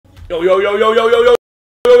Yo, yo, yo, yo, yo, yo, yo,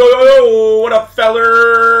 yo, yo, yo, yo. What up,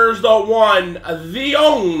 fellers? The one, the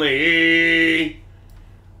only.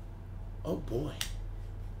 Oh, boy.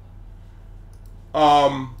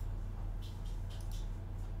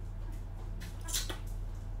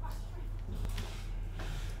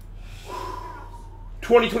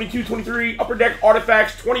 2022-23 Upper Deck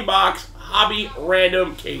Artifacts 20 box hobby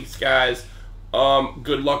random case, guys.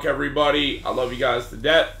 Good luck, everybody. I love you guys to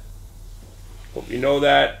death. Hope you know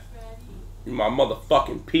that. You're my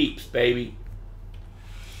motherfucking peeps, baby.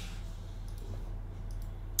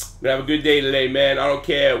 Gonna have a good day today, man. I don't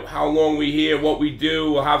care how long we here, what we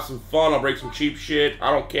do. We'll have some fun. I'll break some cheap shit. I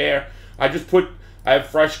don't care. I have a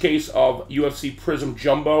fresh case of UFC Prism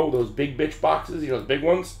Jumbo, those big bitch boxes, you know, those big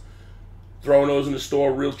ones. Throwing those in the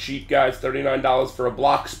store real cheap, guys. $39 for a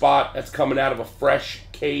block spot. That's coming out of a fresh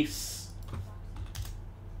case.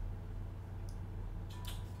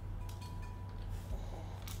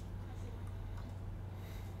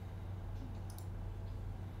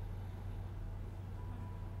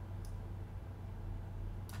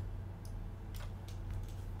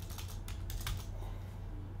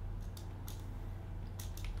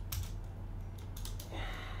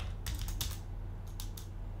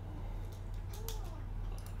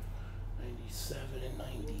 And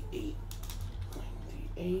 98.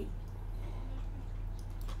 98.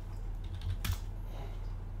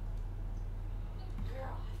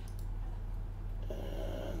 And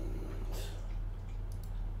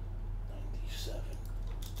 97.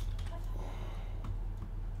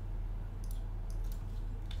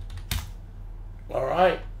 All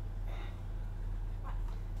right.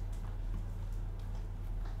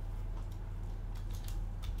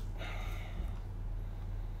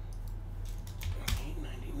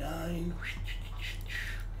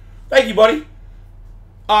 Thank you, buddy.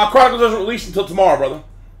 Chronicles doesn't release until tomorrow, brother.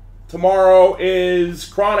 Tomorrow is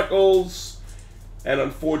Chronicles, and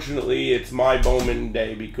unfortunately, it's my Bowman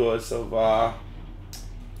day because of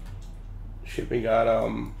shipping got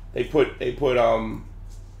they put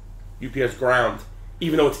UPS ground,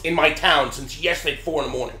 even though it's in my town since yesterday at 4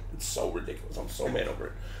 in the morning. It's so ridiculous. I'm so mad over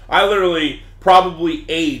it. I literally probably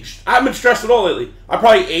aged. I haven't been stressed at all lately. I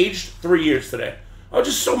probably aged 3 years today. I was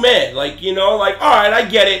just so mad. Like, you know, like, all right, I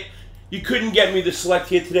get it. You couldn't get me the select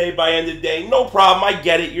here today by end of the day. No problem. I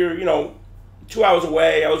get it. You're, you know, 2 hours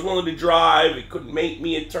away. I was willing to drive. It couldn't make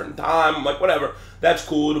me at a certain time. I'm like, whatever. That's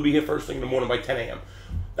cool. It'll be here first thing in the morning by 10 a.m.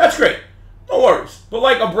 That's great. No worries. But,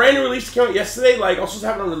 like, a brand new release came out yesterday. Like, I was supposed to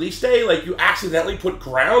have it on release day. Like, you accidentally put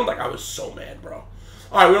ground. Like, I was so mad, bro.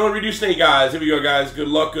 All right, we only reduced any, guys. Here we go, guys. Good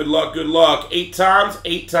luck, good luck, good luck. 8 times,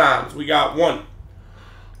 8 times. We got 1,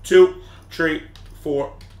 2, 3,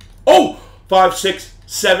 4. Oh, 5, 6,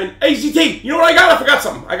 7. AZT, you know what I got? I forgot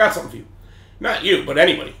something. I got something for you. Not you, but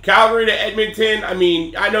anybody. Calgary to Edmonton. I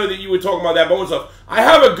mean, I know that you were talking about that Bowman stuff. I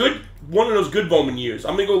have a good, one of those good Bowman years.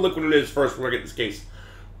 I'm going to go look what it is first before I get this case.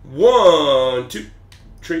 1, 2,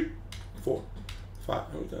 3, 4, 5. How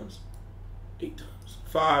many times? 8 times.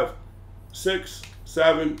 5, 6,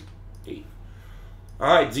 7, 8. All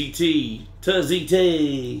right, ZT to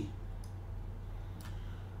ZT.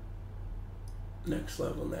 Next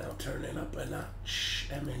level now, turning up a notch.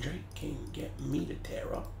 Evan Drake can get me to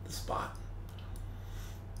tear up the spot.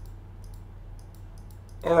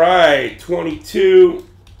 All right, 22,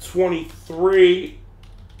 23,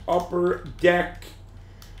 Upper Deck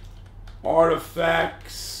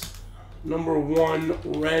Artifacts, #1,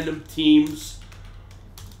 random teams,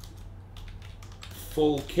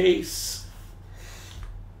 full case.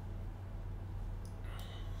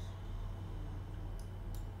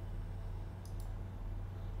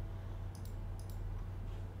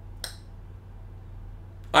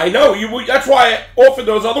 I know you. That's why I offered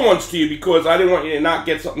those other ones to you, because I didn't want you to not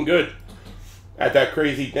get something good at that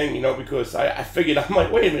crazy thing, you know. Because I figured, I'm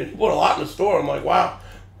like, wait a minute, you bought a lot in the store. I'm like, wow.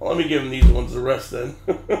 Well, let me give him these ones the rest then.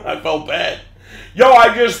 I felt bad. Yo,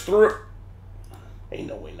 I just threw. Ain't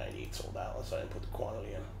no way 98 sold out unless I didn't put the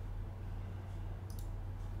quantity in.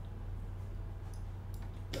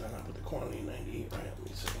 Did I not put the quantity in 98? Right. Let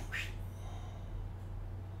me see.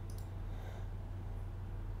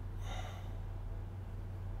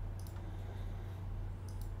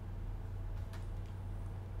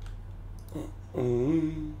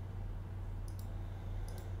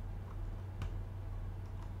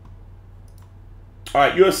 All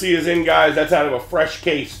right, UFC is in, guys. That's out of a fresh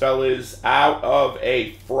case, fellas. Out of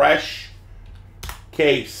a fresh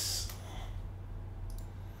case.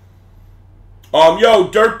 Yo,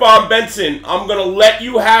 Dirt Bomb Benson, I'm gonna let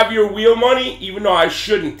you have your wheel money, even though I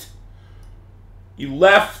shouldn't. You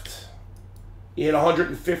left. You hit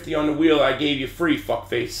 150 on the wheel. I gave you free,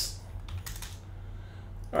 fuckface.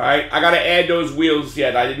 All right, I gotta add those wheels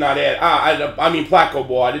yet. I did not add. I mean Placo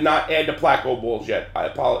Ball. I did not add the Placo balls yet. I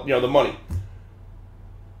apologize. You know the money.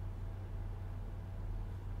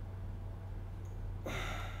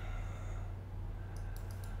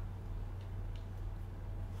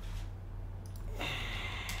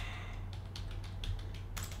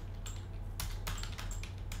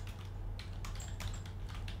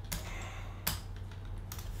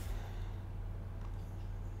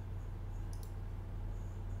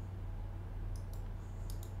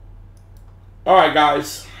 All right,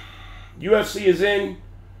 guys. UFC is in.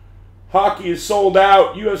 Hockey is sold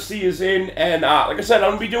out. UFC is in. And like I said,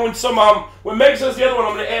 I'm going to be doing some... when Meg says the other one,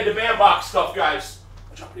 I'm going to add the bandbox stuff, guys.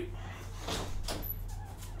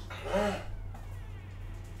 I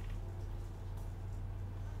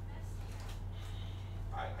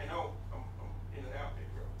know. I'm in and out, big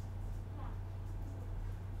girl.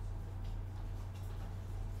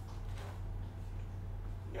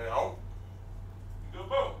 You know? You go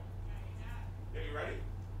boom. Yeah, you ready?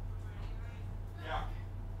 Yeah.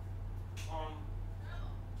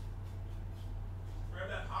 Grab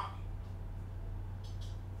that hockey.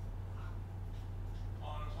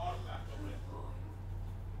 On an autograph over there.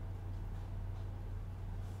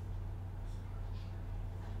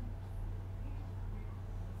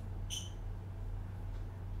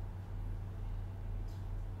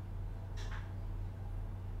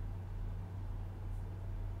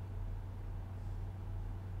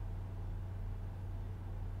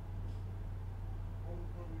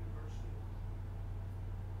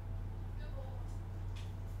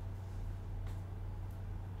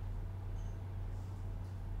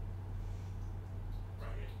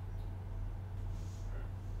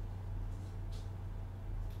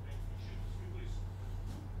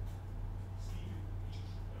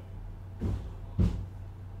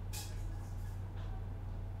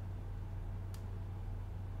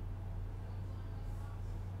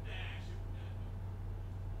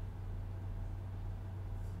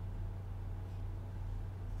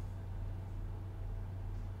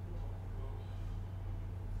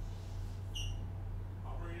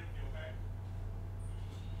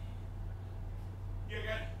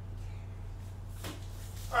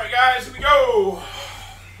 All right, guys, here we go.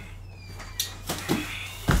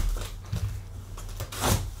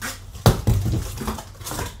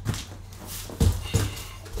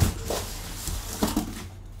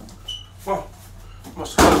 Well,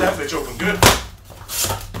 must have cut that bitch open good.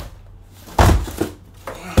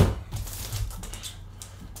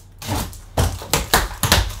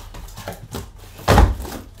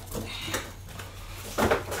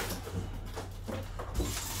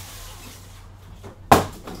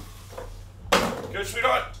 Good,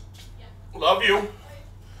 sweetheart? Yeah. Love you.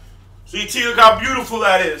 CT, look how beautiful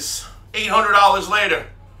that is. $800 later.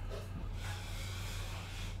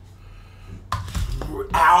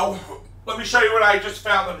 Ow. Let me show you what I just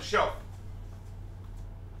found on the shelf.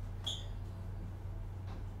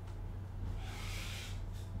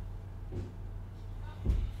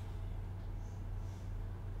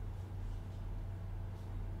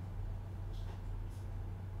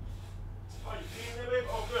 Oh, you peeing there, babe?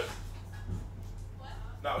 Oh, good.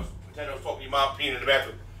 No, I was pretending I was talking to your mom peeing in the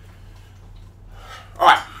bathroom. All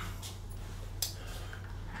right.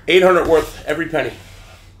 800 worth every penny.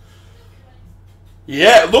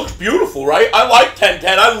 Yeah, it looks beautiful, right? I like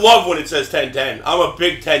 1010. I love when it says 1010. I'm a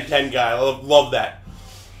big 1010 guy. I love that.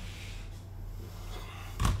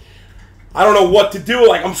 I don't know what to do.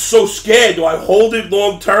 Like, I'm so scared. Do I hold it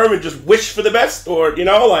long term and just wish for the best? Or, you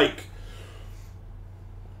know, like...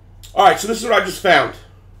 All right, so this is what I just found.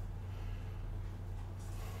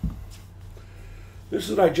 This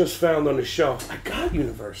is what I just found on the shelf. I got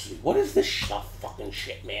University. What is this fucking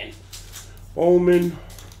shit, man? Bowman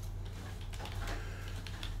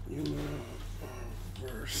University.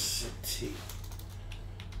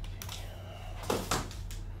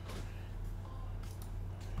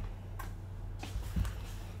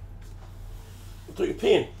 I thought you're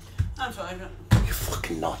peeing. I'm fine. You're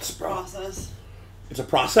fucking nuts, bro. Process. It's a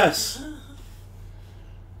process.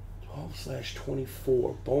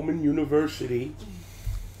 12/24. Bowman University.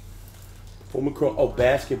 Bowman Crow. Oh,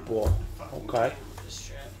 basketball. Okay.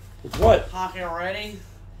 With what? Hockey already?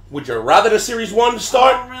 Would you rather the Series 1 to I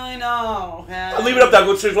start? don't really know. Okay. I'll leave it up there.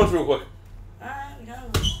 Go to Series 1 real quick. Alright, go.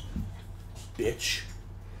 Bitch.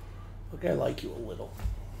 Look, I like you a little.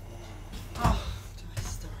 Oh, do I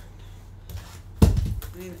start?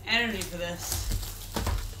 I need energy for this.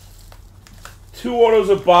 2 autos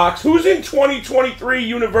a box. Who's in 2023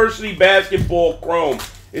 University Basketball Chrome?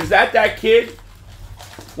 Is that kid?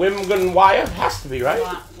 Wimbledon Wire? Has to be, right?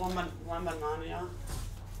 One banana.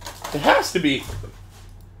 It has to be.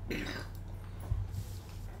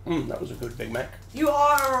 That was a good Big Mac. You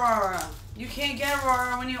are Aurora. You can't get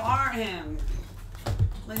Aurora when you aren't him.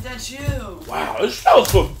 Like, that's you. Wow, this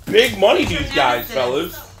sells for big money, these guys,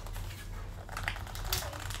 fellas.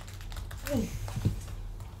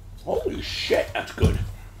 Holy shit, that's good.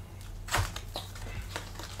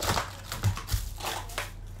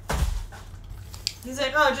 He's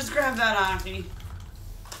like, oh, just grab that, Aki.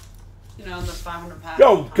 You know, the 500 pack.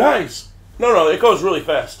 Yo, guys. No, it goes really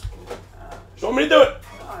fast. You want me to do it?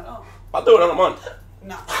 No, I don't. I'll do it, I don't mind.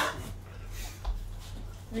 No.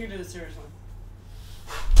 You can do the serious one.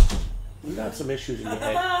 You got some issues in your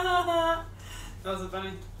head. Was it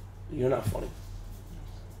funny? You're not funny.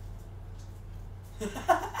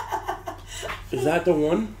 Is that the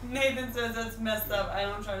one? Nathan says that's messed up. I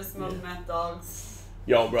don't try to smoke meth dogs.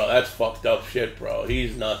 Yo, bro, that's fucked up shit, bro.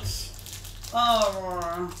 He's nuts. Oh,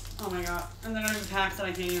 Aurora. Oh my god. And they're gonna be packs that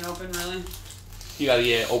I can't even open, really? You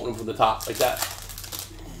gotta, open them from the top, like that.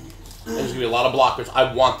 And there's gonna be a lot of blockers.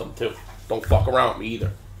 I want them, too. Don't fuck around with me,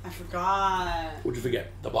 either. I forgot. What'd you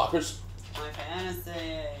forget? The blockers? My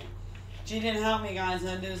fantasy. G didn't help me, guys.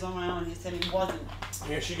 I had to do this on my own. He said he wasn't.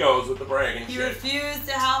 Here she goes with the bragging He shit. refused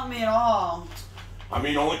to help me at all. I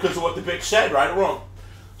mean, only because of what the bitch said, right or wrong.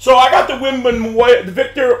 So I got the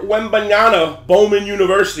Victor Wembanyama Bowman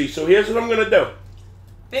University. So here's what I'm gonna do.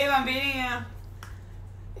 Babe, I'm beating you.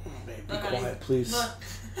 Babe, be Look, quiet, honey. please. Look.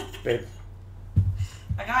 Babe.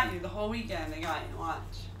 I got you the whole weekend. I got you. Watch.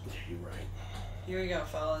 Yeah, you're right. Here we go,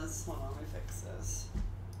 fellas. Hold on, let me fix this.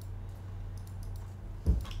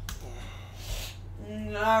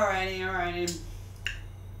 Alrighty.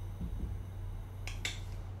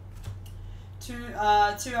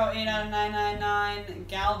 208 out of 999.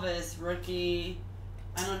 Galvis, rookie.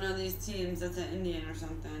 I don't know these teams. That's an Indian or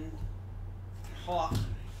something. Hawk.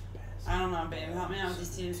 I don't know, babe. Help me out with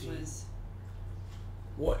these teams, please.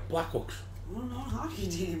 What? Blackhawks. I don't know hockey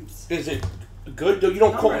teams. Is it good? You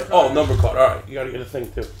don't call it. Card. Oh, number card. All right, you gotta get a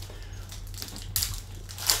thing too.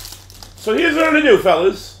 So here's what I'm gonna do,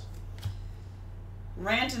 fellas.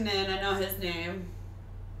 Rantanen, I know his name.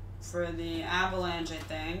 For the Avalanche, I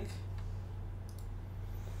think.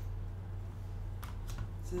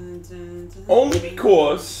 Only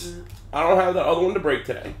because I don't have the other one to break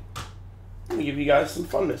today. I'm gonna give you guys some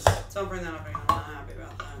funness. Don't bring that up again. I'm not happy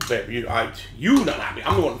about that. Babe, you not happy.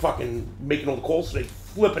 I'm the one fucking making all the calls today,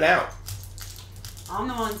 flipping out. I'm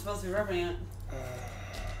the one supposed to be ripping it.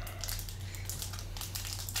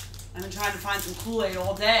 I've been trying to find some Kool-Aid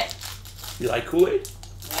all day. You like Kool-Aid?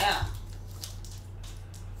 Yeah.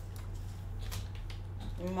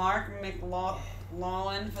 Mark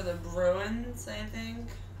McLaughlin for the Bruins, I think.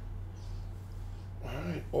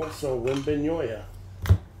 Alright, also Wembanyama.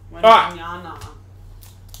 Wembanyama.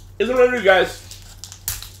 Here's what I'm gonna do, guys.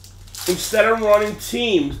 Instead of running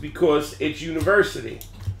teams, because it's university.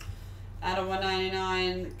 Out of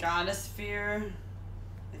 199, Goddesphere.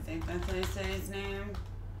 I think that's how you say his name.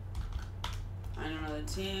 I don't know the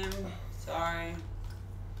team. Sorry.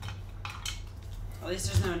 At least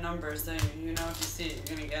there's no numbers, so you know if you see it,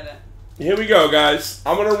 you're gonna get it. Here we go, guys.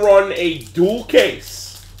 I'm gonna run a dual case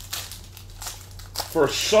for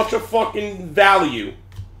such a fucking value.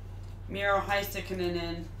 Miro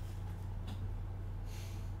Heiskanen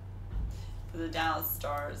for the Dallas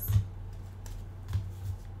Stars.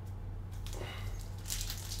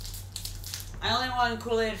 I only wanted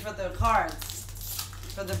Kool-Aid for the cards,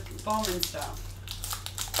 for the Bowman stuff.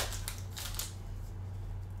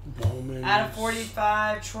 Bowman. Out of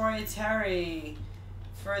 45, Troy Terry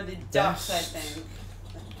for the Ducks, I think.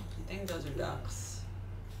 I think those are Ducks.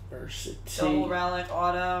 Versatility. Double relic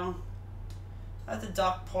auto. That's a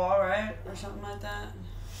duck paw, right? Or something like that.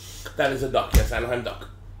 That is a duck, yes, Anaheim Duck.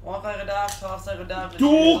 Walk like a duck, talk like a duck.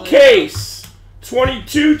 Dual case.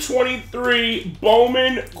 22-23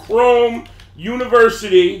 Bowman Chrome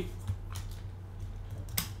University.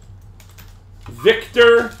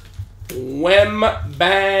 Victor Wembanyama.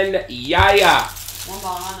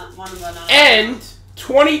 One. And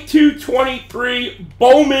 22-23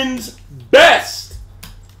 Bowman's Best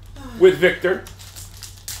with Victor.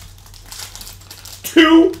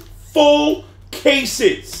 2 full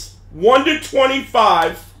cases.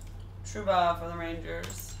 1-25. Trouba for the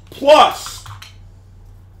Rangers. Plus,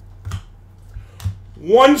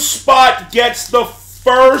 one spot gets the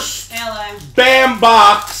first LA. BAM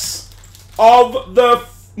box of the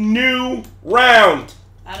new round.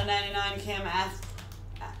 Out of 99, Cam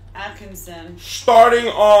Atkinson. Starting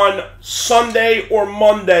on Sunday or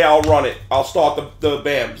Monday, I'll run it. I'll start the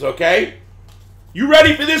BAMs, okay? You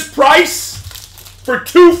ready for this price? For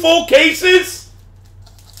 2 full cases?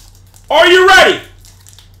 Are you ready?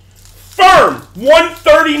 confirmed.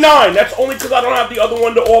 139. That's only because I don't have the other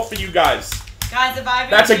one to offer you guys. Guys, if I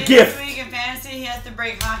That's a gift. this week in fantasy, he has to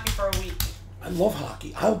break hockey for a week. I love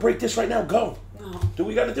hockey. I'll break this right now. Go. No. Do what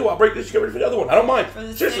we got to do. I'll break this. Get ready for the other one. I don't mind. For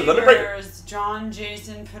the Seriously, let me break it. Sabres, John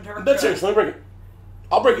Jason Paterka. That's serious. Let me break it.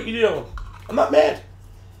 I'll break it. You do the other one. I'm not mad.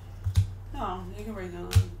 No, you can break that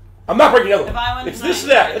one. I'm not breaking the other If one. I win It's tonight, this you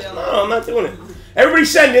that. break the other No, I'm not doing it. Everybody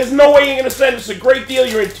send. There's no way you're going to send. It's a great deal.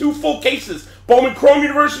 You're in 2 full cases. Bowman Chrome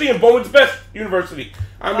University and Bowman's Best University.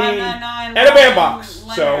 I mean, 599 and a bandbox.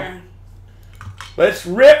 Leonard. So, let's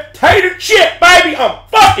rip tater chip, baby. I'm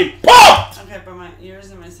fucking pumped. Okay, but my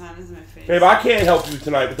ears and my sinus and my face. Babe, I can't help you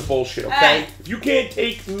tonight with the bullshit, okay? Hey. If you can't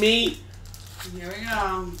take me, Here we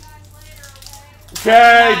go.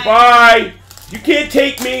 okay, bye. You can't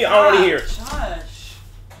take me, I want to hear it. Shush.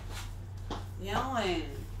 Yelling.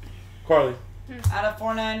 Carly, Out of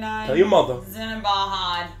 499. tell your mother.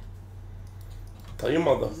 Zinabahad. Tell your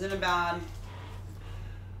mother. Zinabad.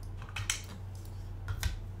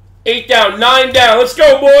 8 down, 9 down. Let's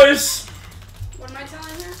go, boys. What am I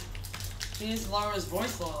telling her? He needs to lower his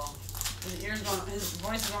voice a little. His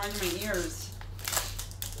voice is going into my ears.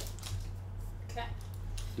 Okay.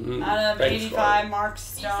 Out of Thanks, 85, Carly. Mark Peace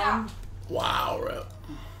Stone. out. Wow, rep.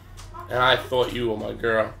 And I thought you were my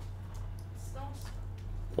girl.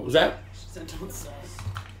 What was that? She said, don't say.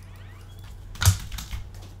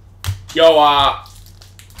 Yo, I'm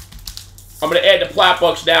gonna add the plat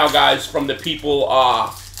bucks now, guys, from the people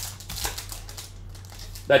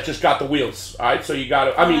that just got the wheels. All right, so you got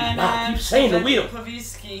to. I mean, wow, keep saying the wheel.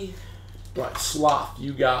 Pavisky. Right, Sloth,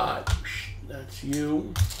 you got. That's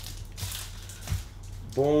you.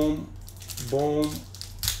 Boom, boom,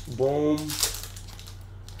 boom, What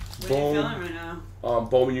are you boom. feeling right now?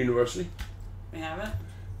 Bowman University. We have it?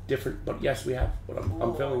 Different, but yes, we have. But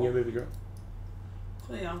I'm feeling you, baby girl.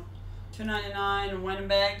 Cleo. 299,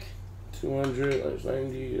 Winnipeg. 200 minus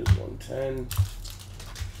 90 is 110.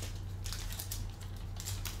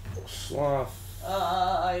 Sloth.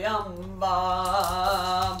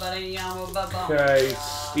 Okay,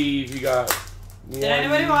 Steve, you got. Did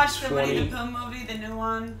anybody watch the Winnie 20. the Pooh movie, the new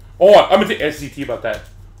one? Oh, I'm gonna take SCT about that.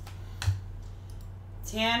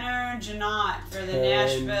 Tanner Janot for the 10.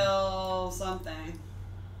 Nashville something.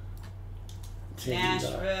 Take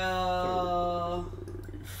Nashville.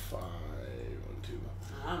 35. 1, 2,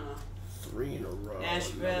 I don't know. 3 in a row.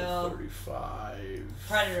 Nashville. Another 35.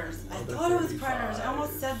 Predators. I Another thought it was Predators. I 35.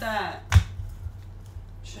 almost said that.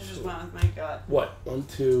 Should have just went with my gut. What? 1,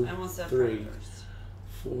 2, I almost said 3, Predators.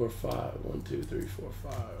 4, 5. 1, 2, 3, 4,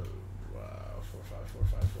 5. Wow. 4, 5, 4,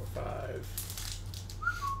 5, 4, 5.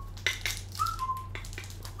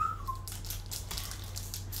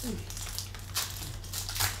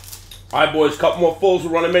 All right, boys. Couple more fulls.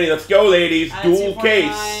 We're running many. Let's go, ladies. Dual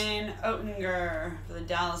case. Oettinger for the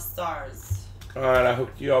Dallas Stars. All right, I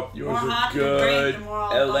hooked you up. Yours More are hockey to break, good. the more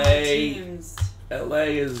all LA. teams. LA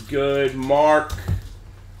is good. Mark.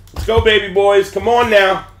 Let's go, baby boys. Come on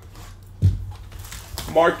now.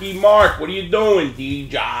 Marky Mark, what are you doing?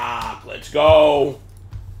 D-Jock. Let's go.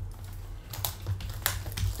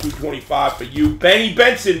 225 for you. Benny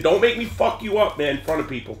Benson, don't make me fuck you up, man, in front of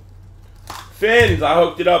people. Fins, I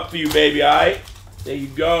hooked it up for you, baby, all right? There you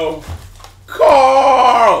go.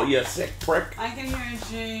 Carl! You sick prick. I can hear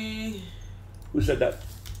G. Who said that?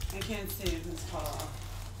 I can't see if it's cut off.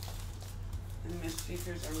 And my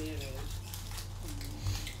speakers are muted.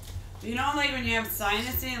 You know, like when you have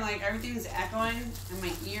sinusing, like everything's echoing in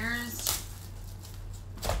my ears.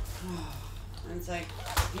 And it's like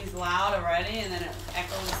he's loud already, and then it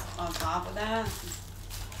echoes on top of that.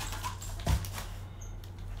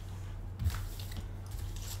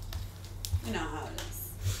 You know how it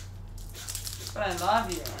is. But I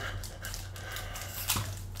love you.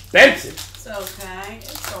 Benson. It's okay.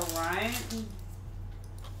 It's alright.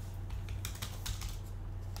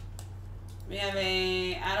 We have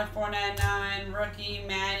a out of 499 rookie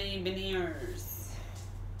Matty Beniers.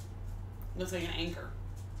 Looks like an anchor.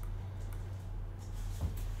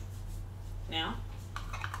 Now?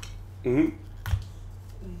 Mm-hmm.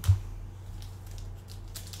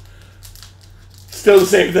 Still the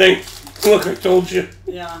same thing. Look, I told you.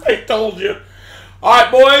 Yeah. I told you. All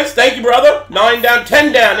right, boys. Thank you, brother. 9 down,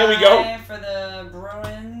 10 down. There we go. 5 for the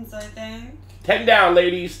Bruins, I think. 10 down,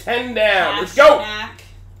 ladies. 10 down. Let's go.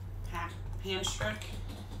 Handstrick.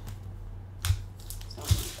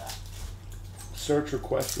 Something like that. Search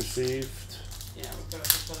request received. Yeah, we put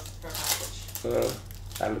a package.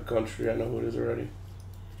 Out of the country. I know who it is already.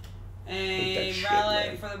 A shit, relic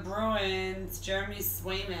man. for the Bruins, Jeremy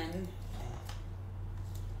Swayman.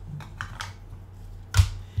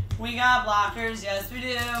 We got blockers. Yes, we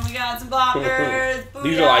do. We got some blockers.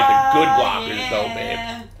 These are like the good blockers, yeah. though,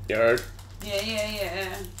 babe. You heard?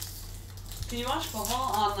 Yeah. Can you watch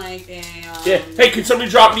football on like a? Yeah. Hey, can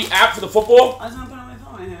somebody drop the app for the football? I was gonna put it on my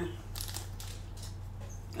phone right here.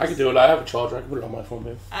 I can do it. I have a charger. I can put it on my phone,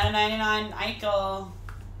 babe. Out of 99, Eichel.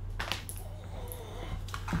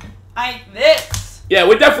 Ike this. Yeah,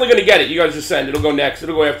 we're definitely gonna get it. You guys just send. It'll go next.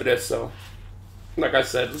 It'll go after this. So, like I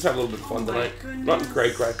said, let's have a little bit of fun tonight. Goodness. Nothing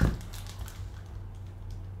cray.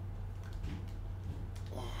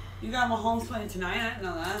 You got Mahomes playing tonight? I didn't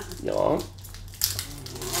know that. Yeah. Oh,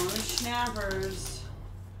 the snappers.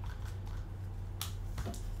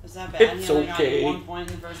 Is that bad? It's He only okay. got 1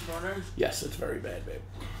 point in the first quarter. Yes, it's very bad, babe.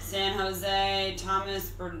 San Jose,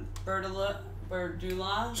 Thomas Berdula.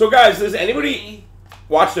 So, guys, does anybody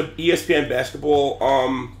watch the ESPN basketball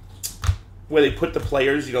where they put the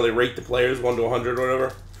players, you know, they rate the players 1 to 100 or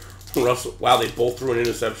whatever? Russell, wow, they both threw an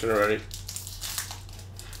interception already.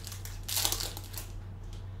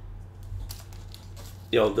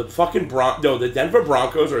 Yo, the Denver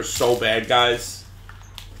Broncos are so bad, guys.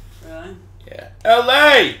 Really? Yeah.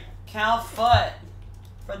 LA! Cal Foot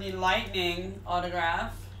for the Lightning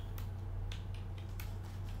autograph.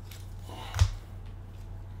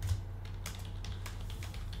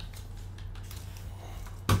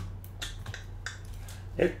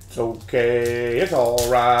 It's okay, it's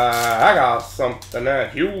alright. I got something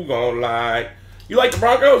that you gon' like. You like the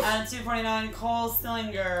Broncos? At 249, Cole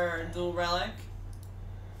Stillinger, dual relic.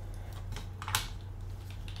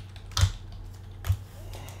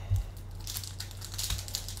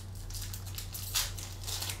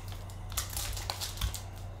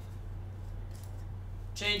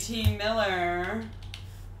 JT Miller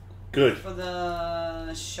Good. for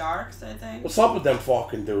the Sharks, I think. What's up with them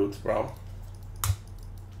fucking dudes, bro?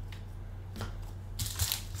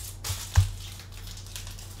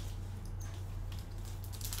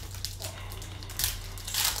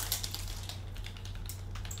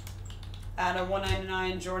 At a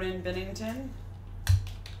 199, Jordan Binnington.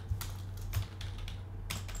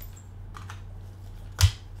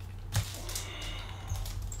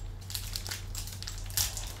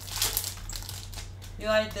 You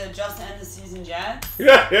like the just end the season Jets?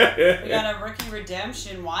 Yeah. We got a rookie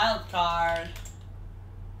redemption wild card.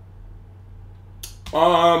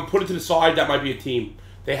 Put it to the side. That might be a team.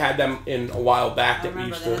 They had them in a while back I that we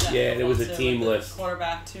remember used they had to. that Yeah, it was a football team too, with the list.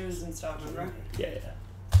 Quarterback twos and stuff, remember? Yeah.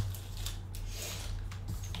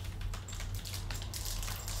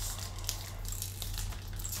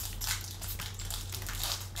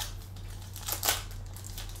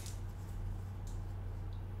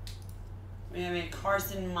 We have a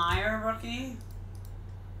Carson Meyer rookie.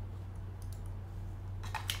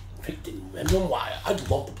 I didn't remember why. I'd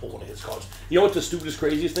love to pull one of his cards. You know what the stupidest,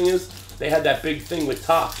 craziest thing is? They had that big thing with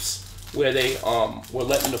Topps where they were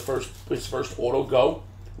letting his first auto go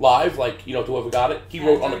live, like, you know, to whoever got it. He Yeah,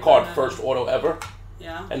 wrote on the card, yeah. first auto ever,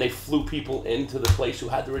 Yeah. and they flew people into the place who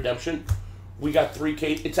had the redemption. We got 3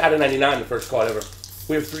 cases. It's out of 99, the first card ever.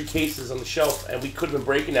 We have 3 cases on the shelf, and we could have been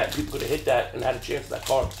breaking that. People could have hit that and had a chance at that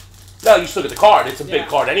card. No, you still get the card. It's a big Yeah.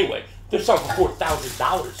 card anyway. They're selling for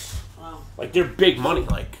 $4,000. Wow. Like, they're big money,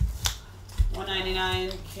 like.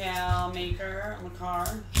 199, Cal Maker,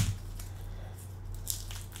 McCarr.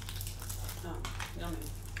 Oh, yummy.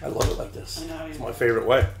 I love it like this. I know. It's my favorite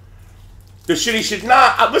way. The shitty shit.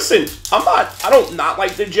 Listen, I don't not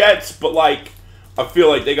like the Jets, but like, I feel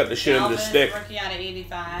like they got the shit into the Elvis, stick rookie out of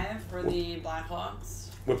 85 for the Blackhawks.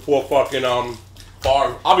 with poor fucking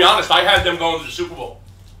Favre. I'll be honest, I had them going to the Super Bowl.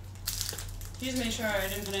 Just make sure I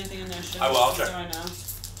didn't put anything in there. Shit. I will, I'll check. So I know.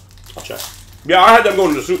 I'll check. Yeah, I had them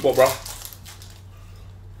going to the Super Bowl, bro.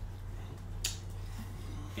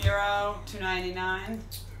 Bureau, 299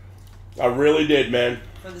 I really did, man.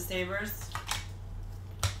 for the Sabres.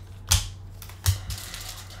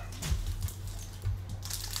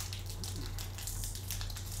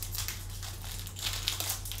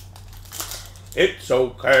 It's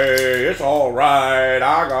okay. It's all right.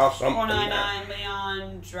 I got something. 499,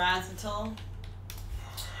 Leon Draisaitl.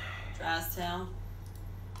 Draisaitl.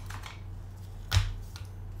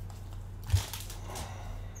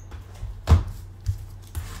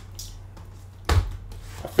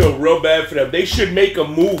 I feel real bad for them. They should make a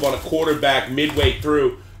move on a quarterback midway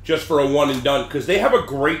through just for a one and done because they have a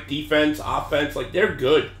great defense, offense. Like, they're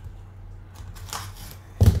good.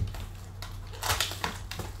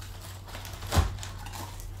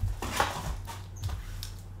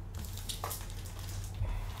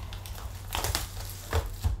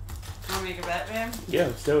 Want to make a bet, man? Yeah,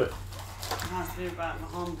 let's do it. It has to be about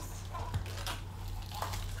Mahomes.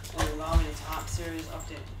 And allow me a top series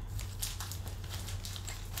update.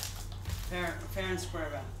 Fair and square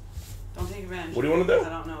bet. Don't take advantage. What do you want to do? I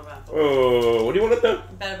don't know about the What do you want to do?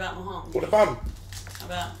 bet about Mahomes. What about him?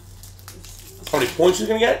 About How many points he's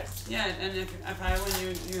gonna get? yeah, and if I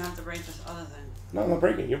win, you have to break this other thing. No, I'm not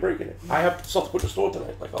breaking it. You're breaking it. I have stuff to put in the store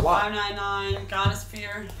tonight, like a lot. 599 Goddess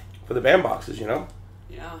Fear. For the bandboxes, you know?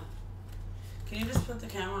 Yeah. Can you just put the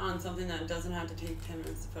camera on something that doesn't have to take 10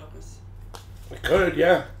 minutes to focus? I could,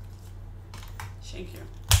 yeah. Thank you.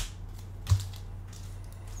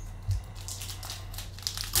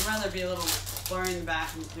 I'd rather be a little blurry in the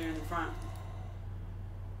back and clear in the front.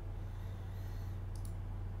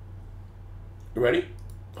 You ready?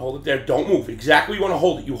 Hold it there. Don't move. Exactly you want to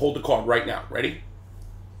hold it. You hold the card right now. Ready?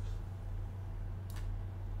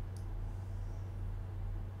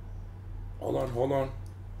 Hold on, hold on.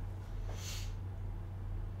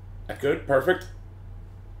 That good? Perfect?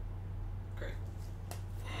 Great.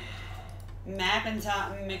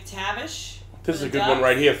 McTavish. This is a good one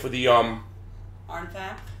right here for the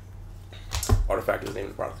Artifact. Artifact is the name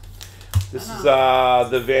of the product. This is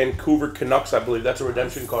the Vancouver Canucks, I believe. That's a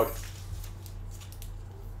redemption card.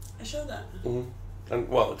 I showed that. Mm-hmm. And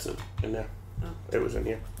well, it's in there. Oh. It was in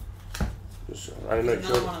here. Just, I didn't know you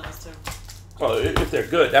Another showed one it. of those two. Well, if they're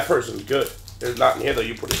good, that person's good. They're not in here though.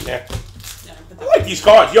 You put it in there. Yeah, I put I that. like these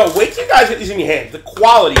cards. Yo, wait till you guys get these in your hands. The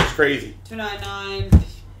quality is crazy. 299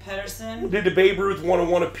 Pedersen. Did the Babe Ruth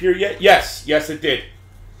 101 appear yet? Yes, yes, it did.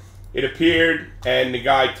 It appeared, and the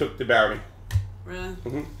guy took the bounty. Really?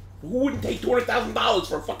 Mm-hmm. Who wouldn't take $200,000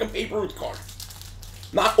 for a fucking Babe Ruth card?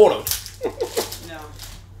 Not auto. No.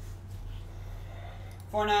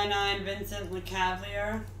 499 Vincent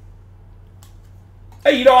LeCavalier.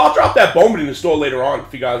 Hey, you know, I'll drop that Bowman in the store later on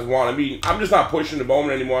if you guys want. I mean, I'm just not pushing the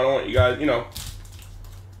Bowman anymore. I don't want you guys, you know.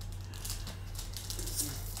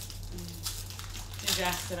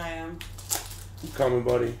 Dejected I am. I'm coming,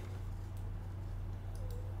 buddy.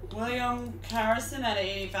 William Harrison at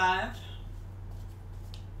 85.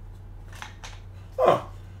 Huh.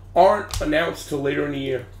 Aren't announced till later in the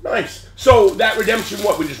year. Nice. So, that redemption,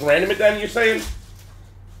 what, we just random it then, you're saying?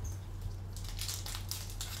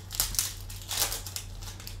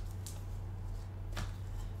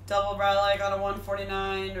 Double relic on a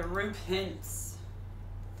 149. Roop Hintz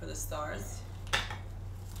for the Stars.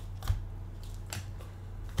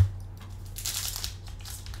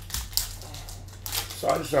 So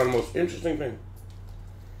I just found the most interesting thing.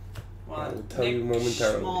 What? I will tell Nick you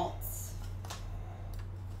momentarily. Schmaltz.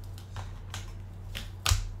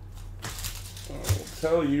 I'll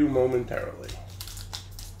tell you momentarily.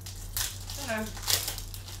 Okay.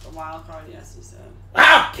 The wild card, yes, you said.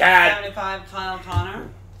 Ah, cat! 75 Kyle Connor.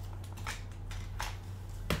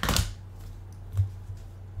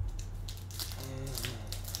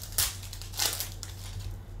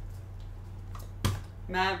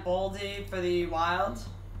 Matt Boldy for the Wild.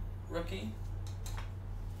 Rookie.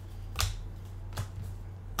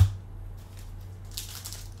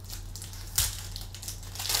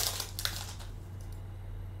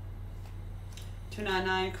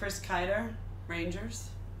 $299 Chris Kiter, Rangers.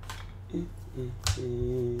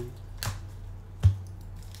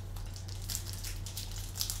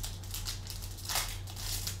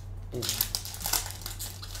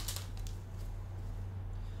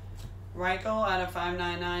 Reichel out of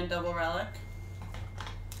 599 double relic.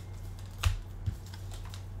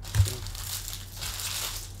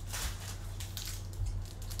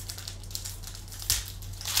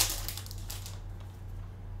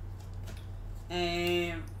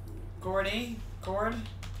 A Gord,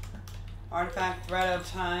 Artifact Thread of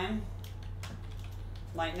Time,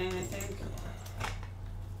 Lightning, I think.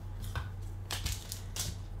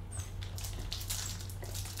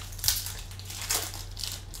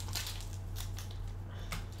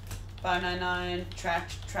 $599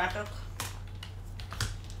 Trackhook.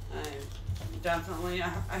 Definitely.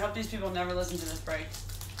 I hope these people never listen to this break.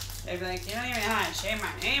 They'd be like, you don't even know how to say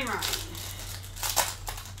my name right.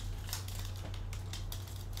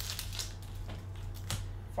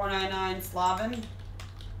 $499 Slavin.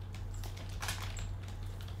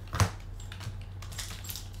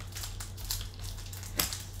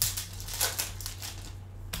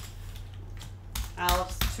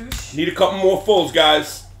 Alex Touche. Need a couple more fulls,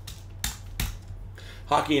 guys.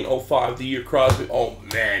 Hockey in 05, the year Crosby. Oh,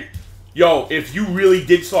 man. Yo, if you really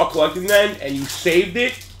did start collecting then and you saved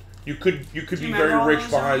it, you could be very rich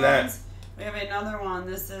behind that. We have another one.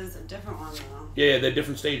 This is a different one, though. Yeah, they're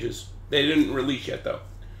different stages. They didn't release yet, though.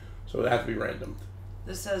 So it has to be random.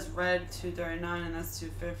 This says red 239 and that's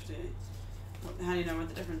 250. How do you know what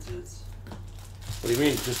the difference is? What do you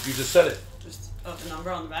mean? You just said it. Just the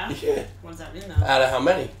number on the back? Yeah. What does that mean, though? Out of how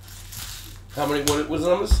many? How many? What was the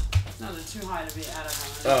numbers? No, they're too high to be out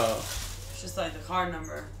of how many. just like the card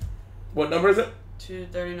number. What number is it?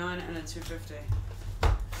 239 and a 250.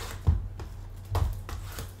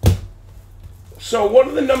 So what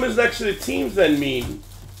do the numbers next to the teams then mean,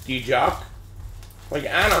 D-Jock? Like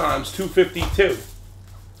Anaheim's 252.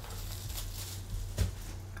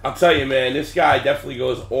 I'll tell you, man, this guy definitely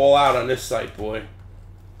goes all out on this site, boy.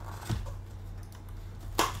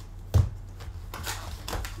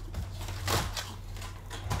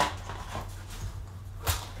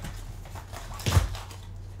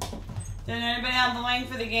 Did anybody have the link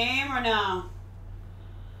for the game or no?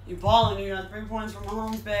 You balling. You got 3 points from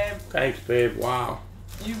Mahomes, babe. Thanks, babe. Wow.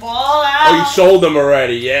 You ball out. Oh, you sold them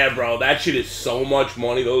already. Yeah, bro. That shit is so much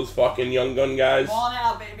money, those fucking Young Gun guys. Balling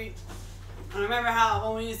out, baby. I remember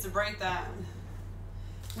how when we used to break that.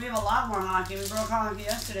 We have a lot more hockey. We broke hockey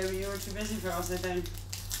yesterday, but you were too busy for us, I think.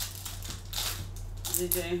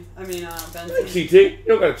 ZT. I mean, Benson. Hey, CT. You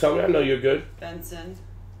don't gotta tell me. I know you're good. Benson.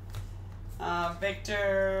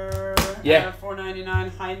 Victor. Yeah.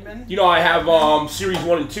 499. Heidman. You know, I have Series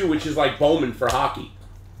 1 and 2, which is like Bowman for hockey.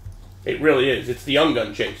 It really is. It's the Young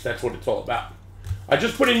Gun chase. That's what it's all about. I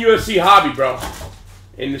just put in UFC Hobby, bro,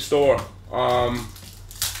 in the store.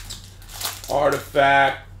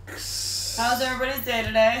 Artifacts. How's everybody's day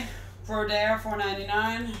today? Brodare,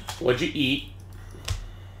 499. What'd you eat?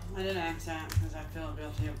 I didn't accent because I feel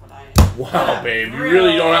guilty of what I ate. Wow, babe. You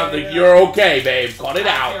really don't have to. You're okay, babe. Cut it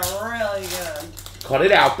out. I feel really good. Cut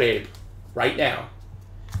it out, babe. Right now.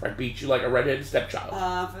 I beat you like a redheaded stepchild.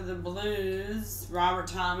 For the Blues, Robert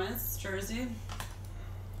Thomas, jersey.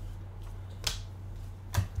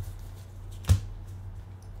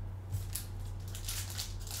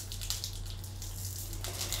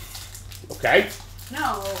 Okay?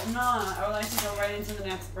 No, I'm not. I would like to go right into the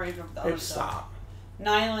next break of the other stuff. Stop.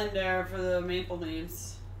 Nylander for the Maple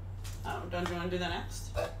Leafs. Oh, don't you want to do that next?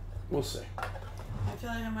 We'll see. I feel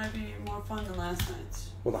like it might be more fun than last night's.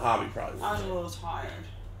 Well, the hobby probably. I was a little tired.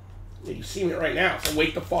 Yeah, you see me right now, so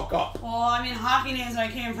wake the fuck up. Well, I mean, hockey names I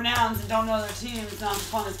can't pronounce and don't know their teams. It's not the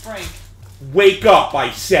funnest break. Wake up, I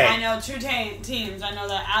say. I know two teams. I know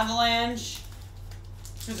the Avalanche,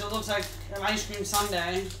 because it looks like an ice cream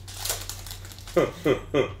sundae.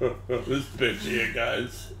 This bitch here,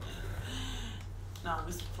 guys. No, I'm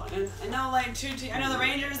just playing. I know like two teams. I know the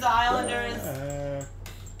Rangers, the Islanders,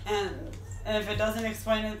 and if it doesn't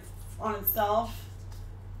explain it on itself,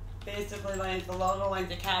 basically like the logo, like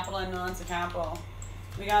the capital, I know it's a capital.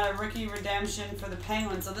 We got a rookie redemption for the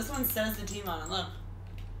Penguins. So this one says the team on it. Look.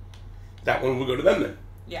 That one will go to them then.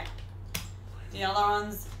 Yeah. The other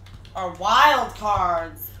ones are wild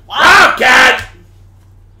cards. Wildcat!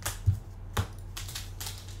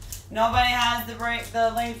 Nobody has the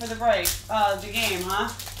link for the game, huh?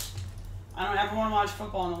 I don't ever want to watch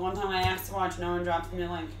football, and the one time I asked to watch, no one dropped me a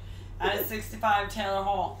link. I had 65 Taylor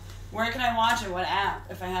Hall. Where can I watch it? What app?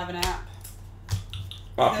 If I have an app.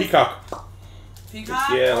 Peacock. Peacock?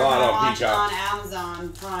 Yeah, a or lot can I on watch Peacock. it on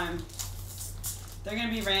Amazon Prime? They're gonna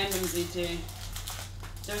be random, ZT.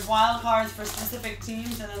 There's wild cards for specific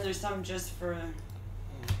teams, and then there's some just for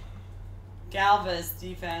Galvis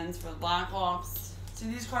defense for the Blackhawks. See,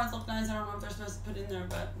 these cards look nice. I don't know if they're supposed to put in there,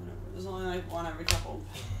 but whatever. There's only like one every couple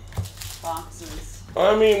boxes.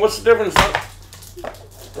 I mean, what's the difference?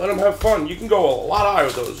 Let them have fun. You can go a lot higher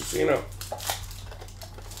with those, just so you know.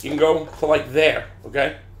 You can go to like there,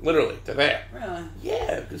 okay? Literally, to there. Really?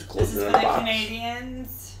 Yeah, because This close is in for the the box.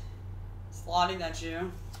 Canadians. Slotty, that's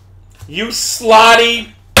you. You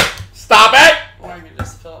slotty! Stop it! Or I can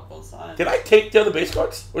just fill up both sides. Did I take the other base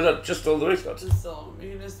cards? Or is that just the other base cards? Just so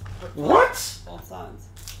you can just put What? both sides.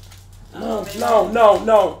 No, Maybe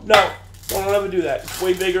no. Don't ever do that. It's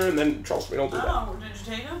way bigger, and then trust me, don't do that. Oh, did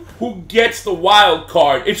you take them? Who gets the wild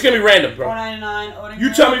card? It's gonna be random, bro. $4.99. Odegaard.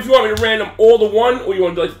 You tell me if you want me to random all the one, or you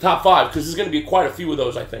want to do like the top 5, because there's gonna be quite a few of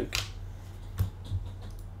those, I think.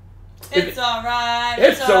 It's alright.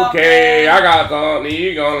 It's okay. I got something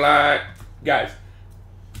you gonna like, guys.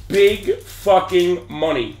 Big fucking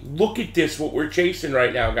money. Look at this. What we're chasing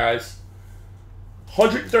right now, guys.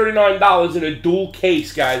 $139 in a dual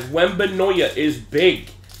case, guys. Wembanyama is big.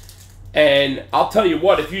 And I'll tell you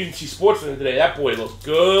what, if you didn't see SportsCenter today, that boy looked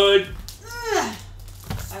good. I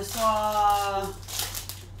saw...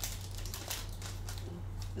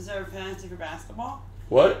 Is there a fantasy for basketball?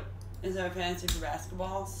 What? Is there a fantasy for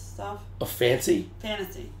basketball stuff? A fancy?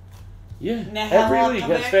 Fantasy. Yeah. Nehel Every league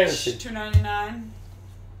has Okovic, fantasy. $2.99.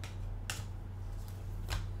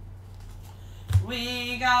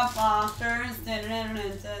 We got boxers. Dun, dun,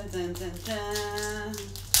 dun, dun, dun, dun.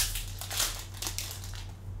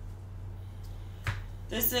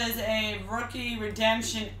 This is a rookie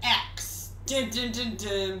redemption X. Dun, dun, dun,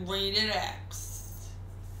 dun, rated X.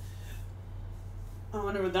 I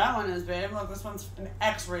wonder what that one is, babe. Look, this one's an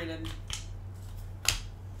X-rated.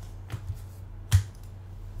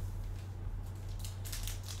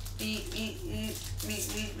 $149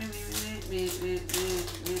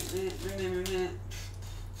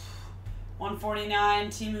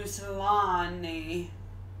 Timu Solani.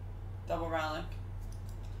 Double relic.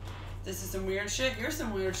 This is some weird shit. You're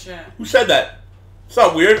some weird shit. Who said that? It's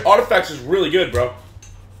not weird. Artifacts is really good, bro.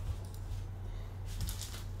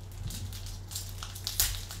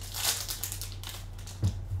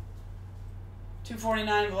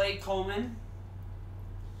 $249 Blake Coleman.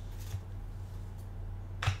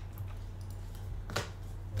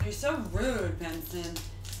 You're so rude, Benson.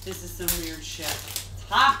 This is some weird shit. It's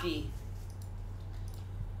hockey.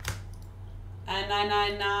 And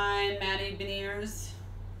 $999 Matty Beniers.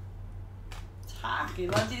 It's hockey.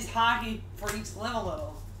 Let these hockey freaks live a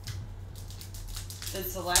little. Did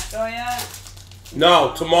Select go yet?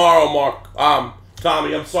 No, tomorrow, Mark.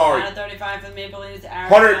 Tommy, I'm sorry. 135 for the Maple Leafs.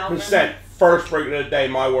 100% first break of the day,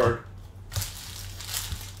 my word.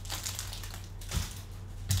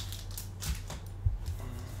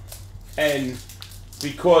 And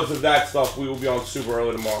because of that stuff, we will be on super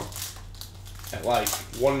early tomorrow. At like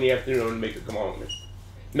 1 in the afternoon to make it come on with me.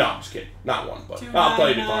 No, I'm just kidding. Not 1, but I'll tell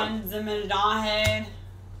you the time. Zimmerdahed.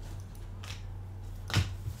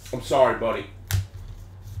 I'm sorry, buddy.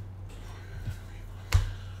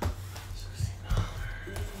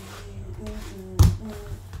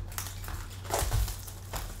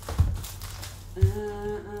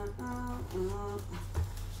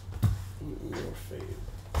 Your fade.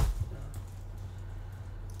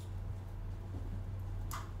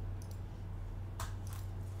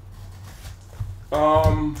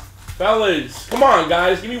 Fellas, come on,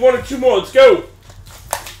 guys. Give me 1 or 2 more. Let's go.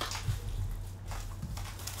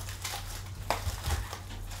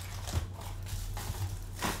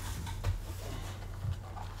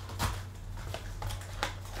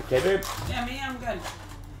 Okay, babe? Yeah, me, I'm good.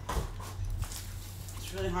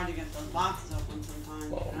 It's really hard to get those boxes open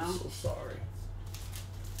sometimes, Oh, you know? I'm so sorry.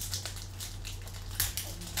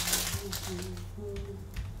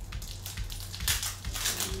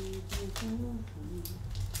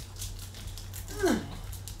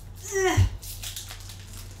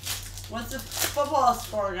 What's the football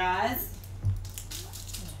score, guys?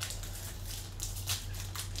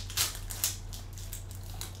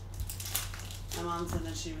 My mom said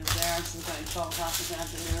that she was there since like 12 o'clock this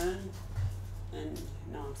afternoon. And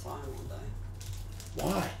no one saw him all day.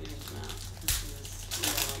 Why? He didn't know. She was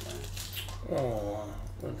there all day. Oh,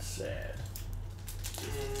 that's sad.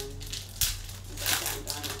 And he's like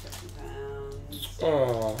down 50 pounds.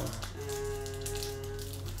 Oh.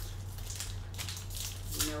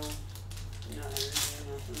 And no energy,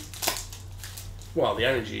 nothing. Well, the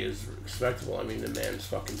energy is respectable. I mean, the man's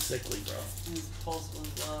fucking sickly, bro. His pulse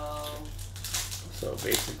was low. So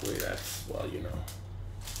basically, that's, well, you know.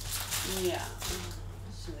 Yeah.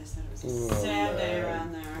 So they said it was a sad day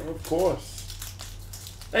around there. Of course.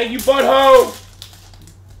 Thank you, butthole.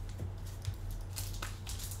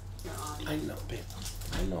 You're on. I know, babe.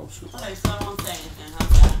 I know, sweetheart. Okay, so I won't say anything. How's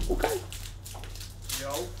that? Okay.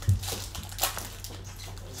 Yo.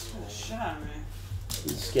 Scared the shit out of me.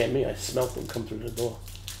 You scared me. I smelled them come through the door.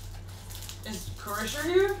 Is Carisha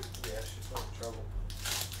here? Yeah, she's not in trouble.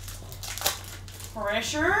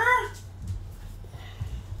 Carisha?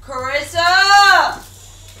 Carissa!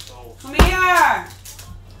 Oh. Come here!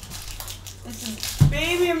 This is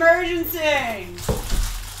baby emergency!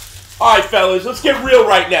 All right, fellas, let's get real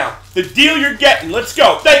right now. The deal you're getting. Let's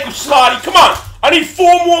go. Thank you, Slotty. Come on. I need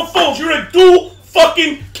 4 more fulls. You're in a dual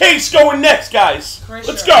fucking case going next, guys. Carisha.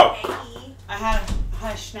 Let's go. I had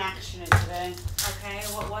a snack shit today. Okay,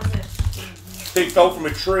 what was it? They fell from a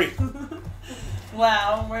tree.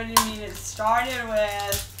 Well, where do you mean it started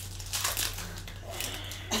with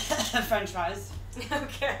French fries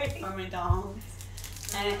Okay. from McDonald's,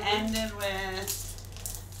 and it ended with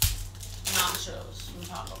nachos from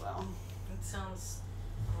Taco Bell. It sounds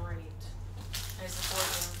great. I support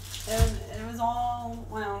It was all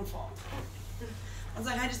my own fault. I was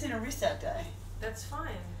like, I just need a reset day, you. That's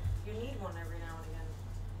fine. You need one every now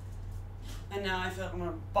and now I feel like I'm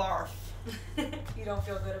gonna barf. and again. You don't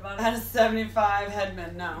feel good about I had it? a 75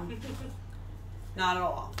 Headman. No, not at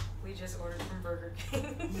all. We just ordered from Burger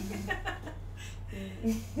King.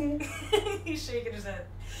 He's shaking his head.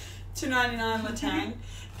 $2.99 Latang,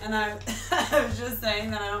 and I was just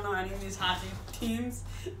saying that I don't know any of these hockey teams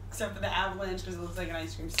except for the Avalanche because it looks like an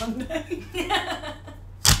ice cream sundae.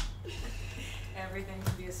 Everything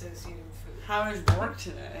can be associated with food. How was work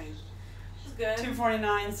today? It's good.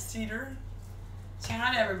 $2.49 Cedar. Say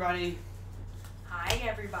hi to everybody. Hi,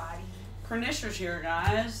 everybody. Pernicer's here,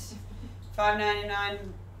 guys. $5.99.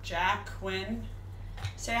 Jack Quinn.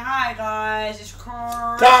 Say hi, guys. It's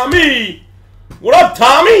Tommy! What up,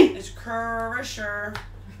 Tommy? It's Kerisher.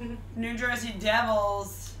 New Jersey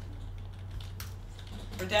Devils.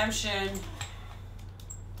 Redemption.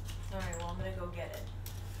 Alright, well, I'm gonna go get it.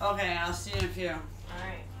 Okay, I'll see you in a few.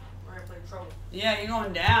 Alright, we're gonna play trouble. Yeah, you're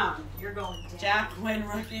going down. You're going down. Jack Quinn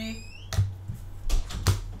rookie.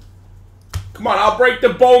 Come on, I'll break the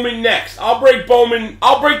Bowman next. I'll break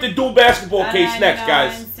the dual basketball case next,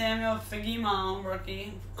 guys. Samuel Figimon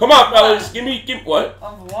rookie. Come on, fellas. Give me what?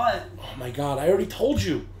 Of what? Oh my god, I already told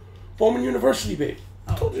you. Bowman University, babe.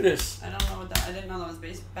 I told you this. I don't know what that. I didn't know that was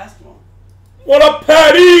basketball. What up,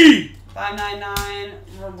 Patty? $5.99.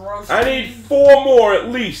 Robrowski. I need 4 more at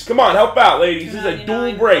least. Come on, help out, ladies. This is a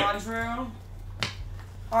dual break. Alright,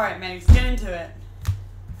 Megs, get into it.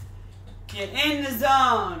 Get in the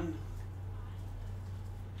zone.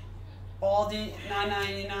 Baldy,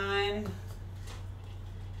 $9.99.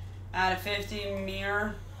 Out of 50,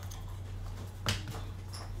 Mir.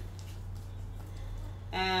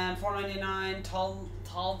 And $4.99,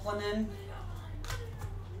 Tolplanen.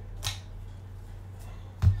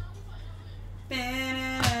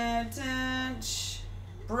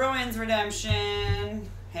 Bruins Redemption.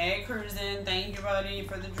 Hey, Cruisin'. Thank you, buddy,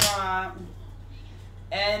 for the drop.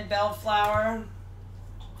 Ed Bellflower.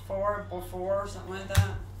 4, something like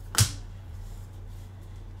that.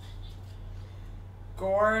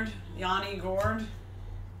 Gord. Yanni Gord.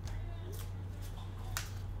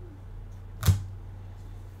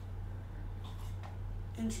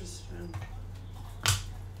 Interesting.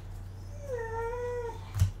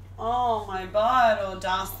 Oh, my bottle.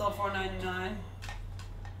 Dostal, $4.99.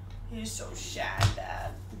 He's so sad,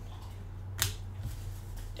 Dad.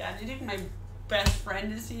 Dad, do you think my best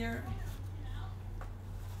friend is here?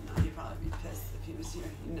 No, he'd probably be pissed if he was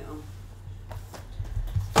here. You know.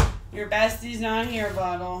 Your bestie's not here,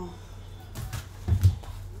 Bottle.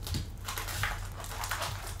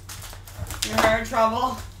 You heard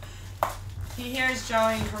trouble? He hears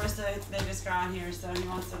Joey and Carissa. They just got here, so he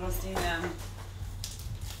wants to go see them.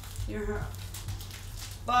 You heard.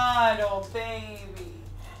 Bottle, baby.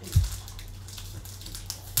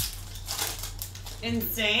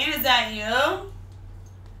 Insane, is that you?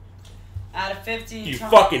 Out of 50. You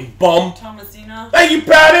fucking bum. Tomasino. Thank you,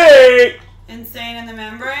 Patty! Insane in the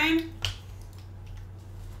membrane.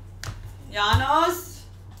 Janos.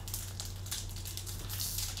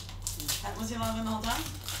 Was he logging the whole time?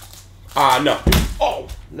 No. Oh,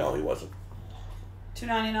 no, he wasn't.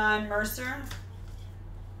 $2.99 Mercer.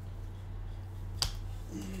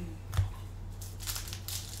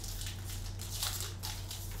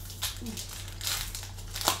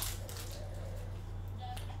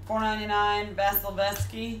 $4.99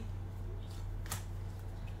 Vasilevsky.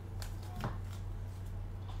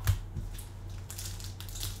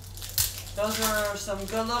 Those are some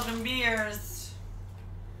good-looking beers.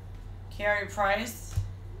 Carey Price.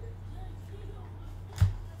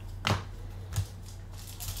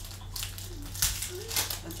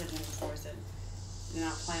 That's it before I said you're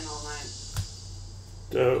not playing all night.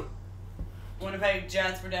 Dude. Winnipeg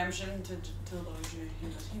Jets Redemption to Lozier. He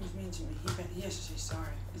was mean to me. He has to say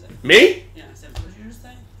sorry. Is it? Me? Yeah, I said, what did you just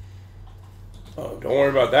say? Oh, don't worry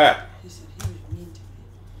about that. He said, he was mean to me.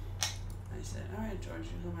 I said, all right, George,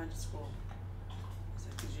 you go back to school. I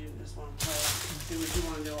said, because you just want to play, do what you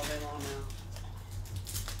want to do all day long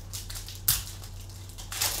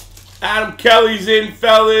now. Adam Kelly's in,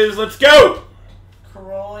 fellas. Let's go.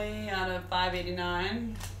 Caroli out of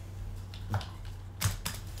 $5.89.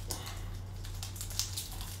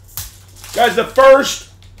 Guys, the first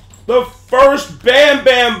Bam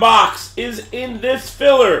Bam box is in this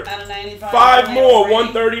filler. Out of 95. 5 more,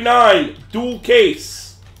 139. Dual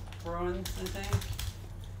case. Bruins, I think.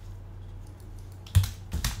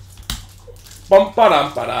 Bum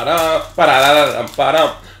ba-dum ba-da-dum, ba-da-da-dum,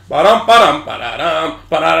 ba-dum, ba-dum ba-dum ba-da-dum,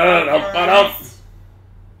 ba-da-da-dum, ba-dum.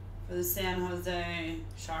 For the San Jose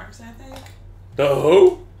Sharks, I think. The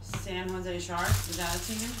who? San Jose Sharks, is that a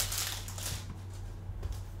team?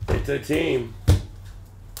 It's a team.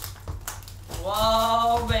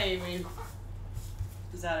 Whoa, baby.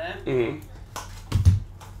 Is that it? Mm-hmm.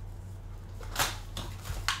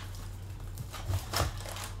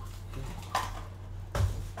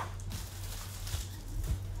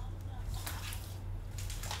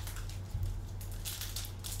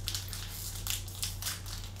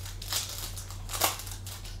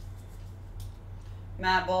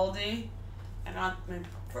 Matt Boldy. I got my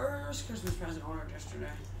first Christmas present ordered yesterday.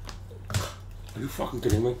 Are you fucking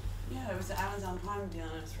kidding me? Yeah, it was the Amazon Prime deal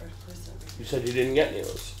and it's for Chris. You said you didn't get any of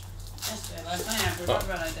those. Yesterday, last night after we talked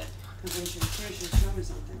about it, I did. Because when she was here, she showed me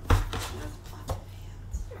something. She has plastic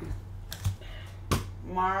hands.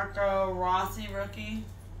 Marco Rossi, rookie.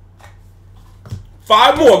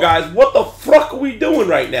 5 more, guys. What the fuck are we doing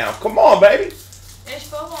right now? Come on, baby. It's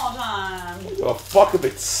football time. The fuck if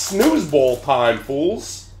it's snooze ball time,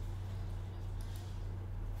 fools.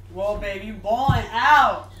 Whoa, baby, balling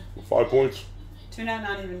out. 5 points.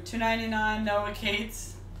 $2.99 even. $2.99. Noah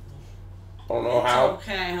Cates. I don't know It's how.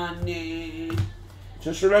 okay, honey.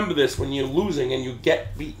 Just remember this when you're losing and you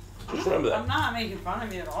get beat. Just remember I'm that. not making fun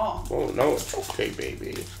of you at all. Oh, no, it's okay,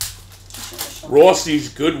 baby. Rossi's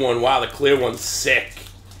good one. Wow, the clear one's sick.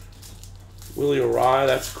 Willie O'Reilly,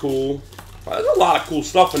 that's cool. Wow, there's a lot of cool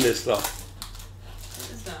stuff in this stuff.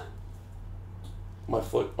 What is that? My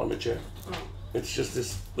foot on the chair. Oh. It's just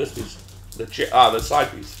this piece. The chair, the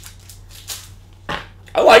side piece.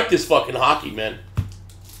 I like this fucking hockey, man.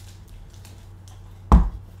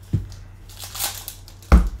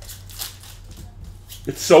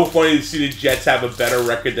 It's so funny to see the Jets have a better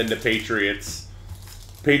record than the Patriots.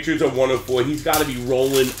 Patriots are 1-4. He's got to be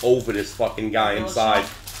rolling over this fucking guy inside.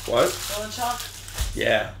 What? Belichick?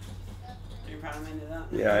 Yeah. You're proud of me to do that?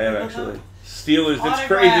 Yeah, I am actually. Steelers, it's Autograph,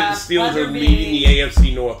 crazy that the Steelers are Weatherby. leading the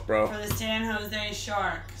AFC North, bro. For the San Jose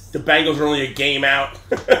Sharks. The Bengals are only a game out.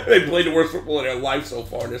 They played the worst football of their life so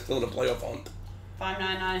far, and they're still in the playoff hunt.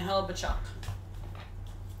 $5.99 Hellbachuk.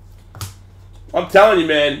 I'm telling you,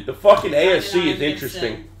 man, the fucking AFC 99 is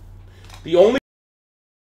interesting. Gibson. The only,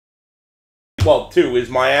 well, 2 is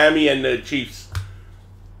Miami and the Chiefs.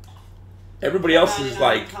 Everybody else is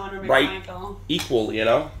like Connor right McMichael. equal, you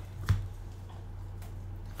know.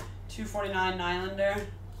 $2.49 Nylander.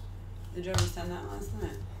 Did you ever send that last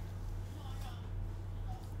night?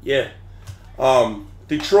 Yeah.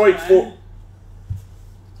 Detroit Okay. for.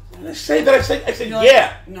 Did I say that? I said You're like,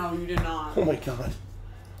 yeah. No, you did not. Oh my god.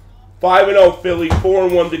 5-0 Philly,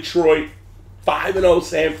 4-1 Detroit, 5-0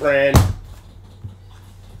 San Fran.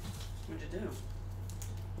 What'd you do?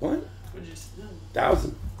 What? What'd you do?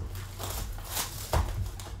 1,000.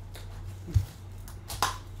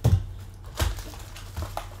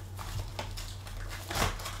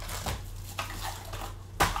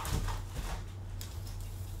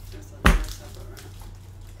 There's a different separate, right?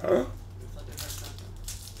 Huh? There's a different separate.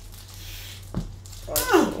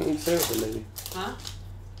 I didn't say anything, maybe. Huh?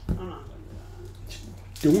 I'm not going to do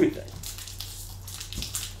that. Do anything.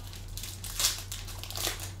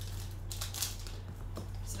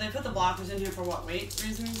 So they put the blockers in here for what, weight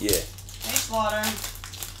reasons? Yeah. Hey, Slaughter.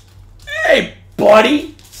 Hey,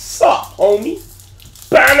 buddy. Sup, homie?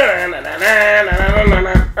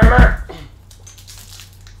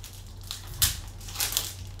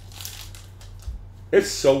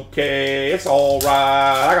 It's okay. It's alright.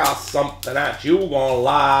 I got something that you gonna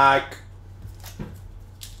like.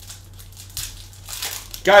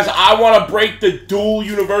 Guys, I want to break the dual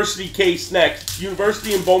university case next.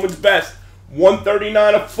 University and Bowman's Best.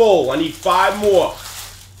 139 a full. I need 5 more.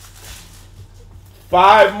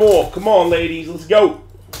 5 more. Come on, ladies. Let's go.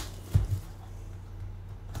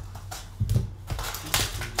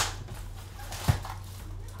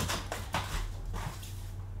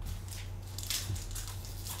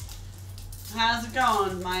 How's it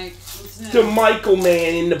going, Mike? What's new? To Michael,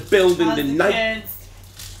 man, in the building How's the tonight. kids?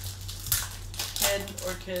 Kid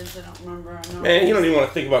or kids, I don't remember. I know Man, he don't even want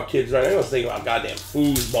to think about kids right now. He wants to think about goddamn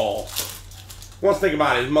foosball. He wants to think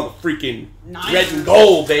about his mother freaking red and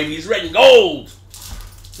gold, baby. He's red and gold.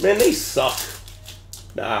 Man, they suck.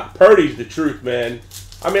 Nah, Purdy's the truth, man.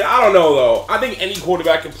 I mean, I don't know, though. I think any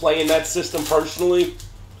quarterback can play in that system personally.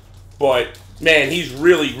 But, man, he's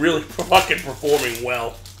really, really fucking performing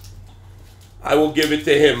well. I will give it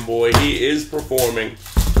to him, boy. He is performing.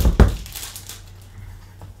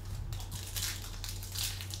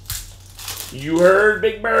 You heard,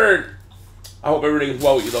 Big Bird. I hope everything's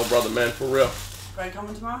well with you, though, brother, man. For real. Greg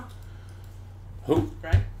coming tomorrow? Who?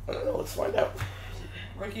 Greg? I don't know. Let's find out.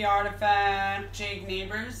 Rookie Artifact, Jake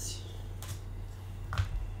Neighbors.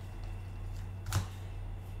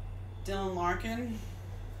 Dylan Larkin.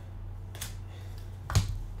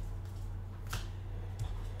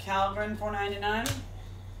 Calgren, $4.99.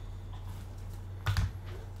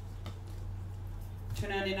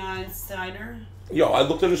 $2.99 Cider. Yo, I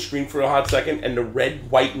looked on the screen for a hot second, and the red,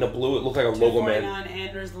 white, and the blue, it looked like a logo man. $2.49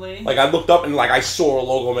 Anders Lee. Like, I looked up, and, like, I saw a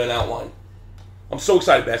logo man outline. I'm so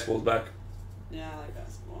excited basketball's back. Yeah, I like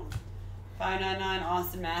basketball. $5.99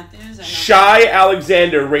 Austin Matthews. I know Shai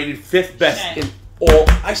Alexander rated 5th best Shai. in all.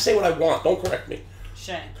 I say what I want. Don't correct me.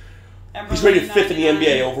 Shea. He's rated 5th in the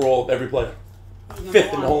NBA overall of every player.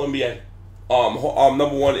 5th in the whole NBA.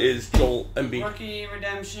 Number 1 is Joel Embiid. Rookie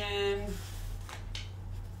Redemption.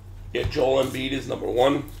 Yeah, Joel Embiid is number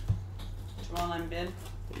 1. Joel Embiid.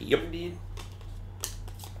 Yep. Embiid.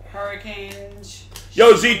 Hurricanes.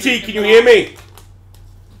 Yo, ZT, can you hear me?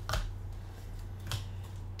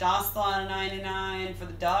 Dostal out of 99 for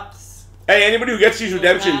the Ducks. Hey, anybody who gets these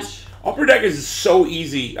redemptions, Upper Deck is so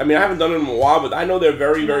easy. I mean, I haven't done it in a while, but I know they're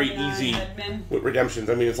very, very 99 easy Hedman. with redemptions.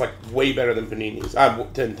 I mean, it's like way better than Panini's.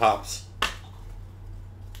 10 tops.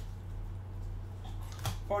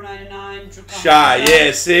 $4.99. Drew Shy, Carter.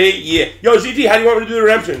 yeah, see? Yeah. Yo, ZT, how do you want me to do the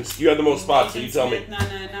redemptions? You have the most spots, so you tell me. Smith,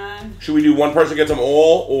 $9.99. Should we do one person gets them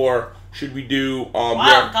all, or should we do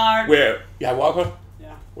Wild card. Where? Yeah, wild card.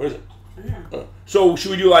 Yeah. Where is it? Yeah. So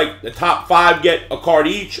should we do like the top 5 get a card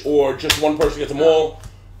each, or just one person gets them all?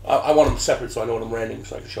 I want them separate so I know what I'm randoming,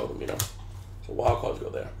 so I can show them. You know. So wild cards go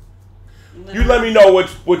there. You let me know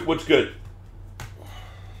what's good.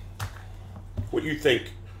 What you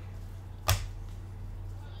think?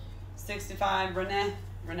 65 Renee,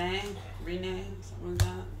 something like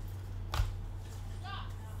that.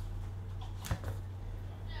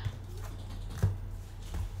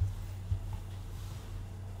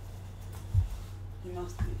 He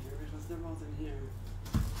must be here because they're both in here.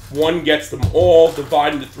 One gets them all,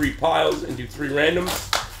 divide into 3 piles, and do 3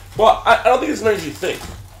 randoms. Well, I don't think it's as many as you think.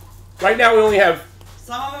 Right now we only have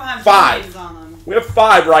Some of them have 5. names on them. We have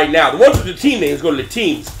 5 right now. The ones with the team names go to the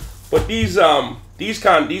teams, but these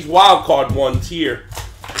wild card ones here.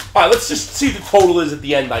 All right, let's just see the total is at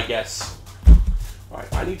the end, I guess. All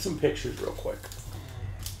right, I need some pictures real quick.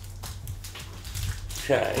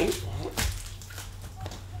 Okay.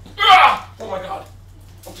 Ah! Oh my God!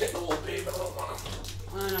 I'm getting a little big, but I don't want to.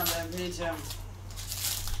 I know, babe. Me too.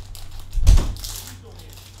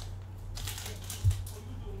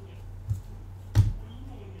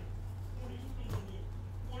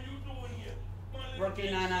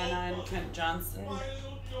 Rookie 999, Kent Johnson.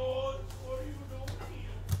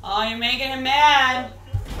 Oh, you're making him mad.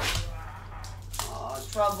 Oh,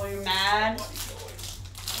 trouble, you mad?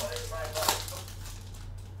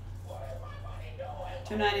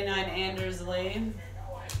 $2.99 Anders Lee.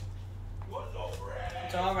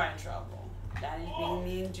 It's alright, trouble. Daddy's being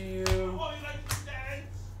mean to you.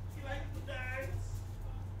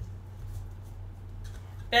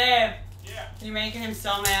 Babe, you making him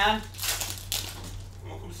so mad?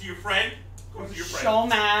 Come see your friend. Come see your friend. So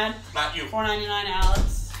mad. Not you. $4.99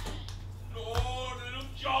 Alex. No, the little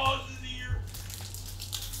Jaws is here.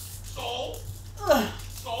 Soul. Ugh.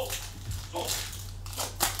 Soul. Soul.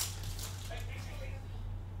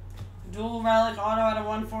 Dual relic auto out of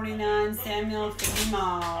 149. Samuel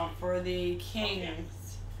Fadima for the Kings.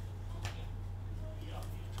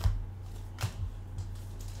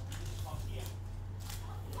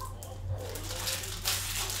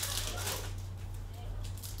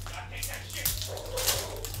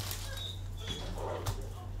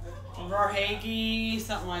 Verhage,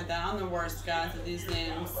 something like that. I'm the worst guys with these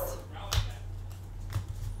names.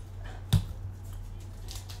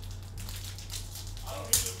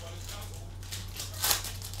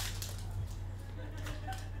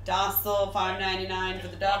 Dostal, $5.99 for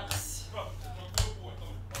the Ducks.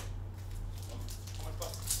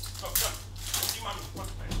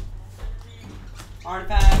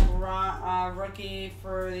 Artifact rookie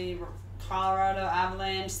for the Colorado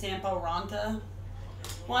Avalanche, Sampo Ranta.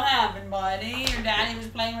 What happened, buddy? Your daddy was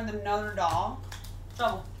playing with another dog?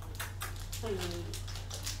 Trouble.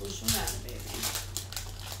 Who's the matter, baby?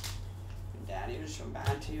 Your daddy was so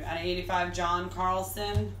bad to you. At 85, John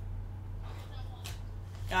Carlson.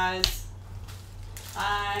 Guys,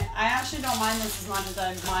 I actually don't mind this as much as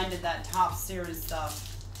I minded that top series stuff.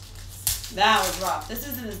 That was rough. This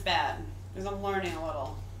isn't as bad because I'm learning a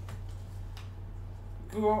little.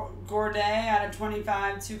 Gourdet out of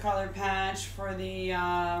 25, 2-color patch for the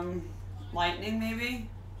Lightning, maybe?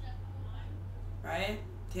 Right?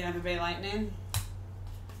 Tampa Bay Lightning.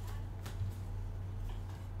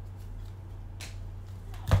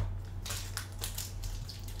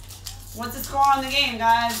 What's the score on the game,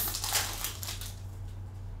 guys?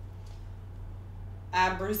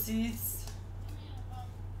 Abruces.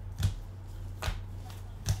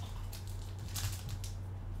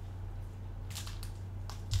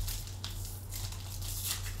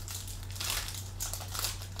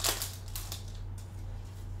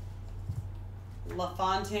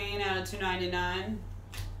 LaFontaine out of 299.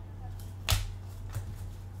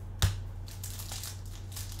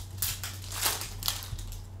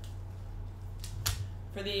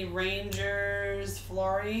 For the Rangers,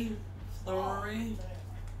 Fleury.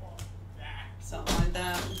 Something like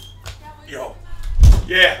that. Yo.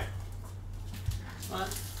 Yeah. What?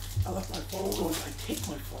 I left my phone. I take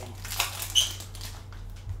my phone.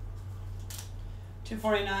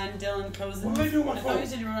 249, Dylan Cousins. What did I do with my I thought phone? you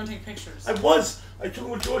said you were going to take pictures. I was. I took it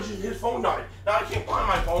with George and his phone died. Now I can't find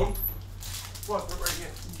my phone. What? Put it right here.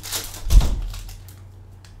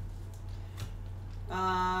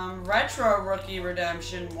 Retro Rookie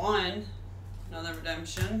Redemption 1. Another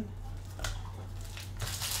redemption.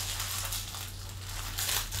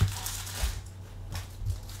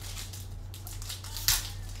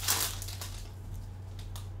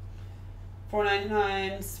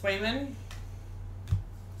 $4.99 Swayman.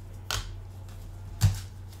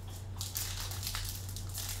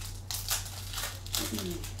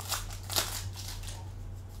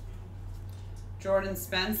 Jordan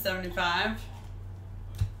Spence, 75.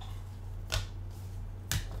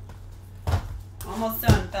 Almost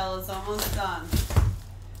done, fellas. Almost done.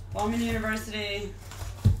 Bowman University,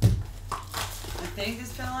 I think,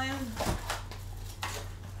 is filling.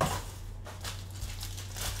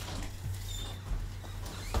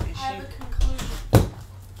 I have a conclusion.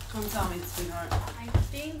 Come tell me, sweetheart. I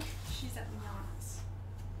think she's at Knott's.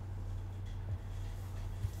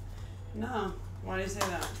 No. Why do you say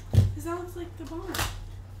that? Because that looks like the barn.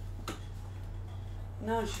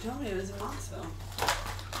 No, she told me it was in Knoxville.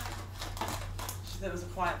 She said it was a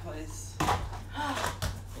quiet place.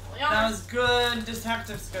 That was good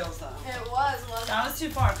detective skills, though. It was, wasn't That was too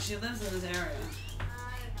far, because she lives in this area.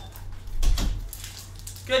 I didn't know that.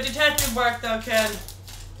 Good detective work, though, kid.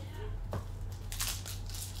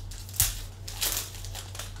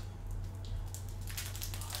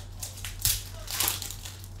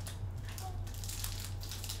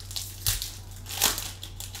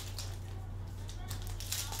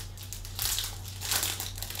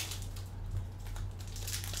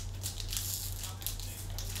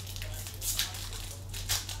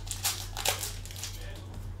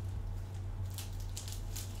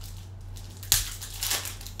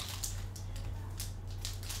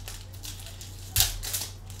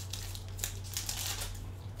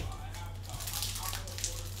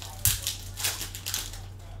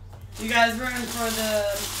 You guys rooting for the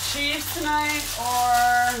Chiefs tonight,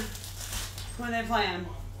 or who are they playing?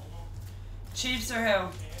 Chiefs or who?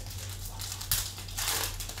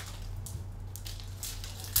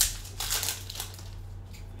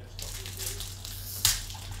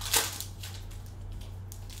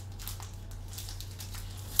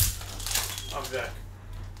 I'm back.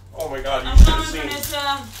 Oh my God! I'm You should coming, have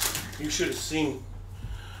seen. Vanessa. You should have seen.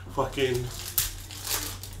 Fucking.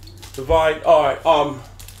 Divide. All right.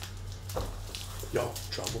 Yo,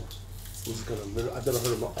 trouble. Was gonna. I've never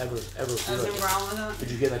heard him ever. I was gonna growl with it.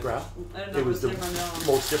 Did you hear that growl? I didn't know It was the name on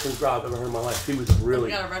most different growl I've ever heard in my life. He was We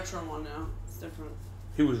really. got a retro one now. It's different.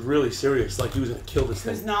 He was really serious. Like he was gonna kill this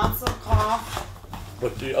Who's thing. not so cough?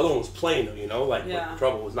 But the other one was playing though, you know, like Yeah. but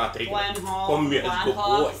Trouble was not taking Glenn it. Hall, Come here, Glenn good boy.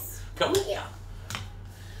 Hawks. Come here.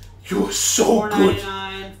 You were so good.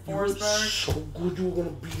 $4.99 You were Forsberg. so good. You were gonna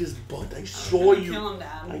beat his butt. I I'm saw gonna you. Kill him,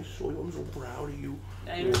 Dad. I saw you. I'm so proud of you.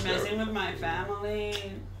 He was messing with my family.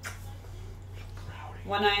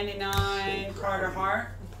 Proud of you. $1.99 Carter Hart.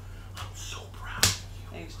 I'm so proud of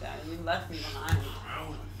you. Thanks, Daddy. You left me behind. Proud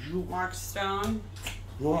of you. Mark Stone.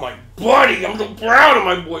 You're my buddy. I'm so proud of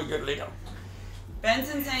my boy. Good later.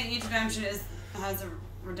 Benson saying each redemption has a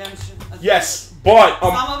redemption. Yes, but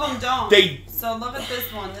Some of them don't. they. So look at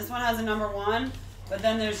this one. This one has a number 1, but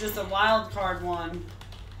then there's just a wild card one.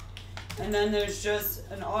 And then there's just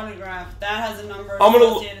an autograph. That has a number I'm gonna-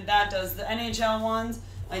 associated. That does. The NHL ones,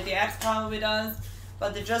 like the X probably does.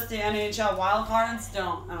 But just the NHL wild cards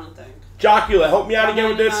don't, I don't think. Jockula, help me out again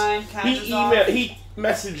with this. $1.99 He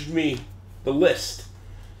messaged me the list.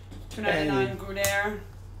 $2.99 Goudaire.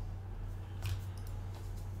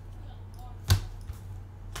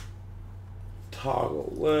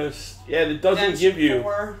 Toggle list. Yeah, it doesn't Bench give you.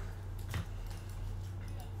 4.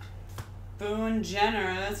 Boone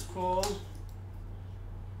Jenner, that's cool.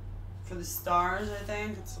 For the Stars, I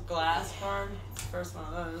think. It's a glass card. It's the first one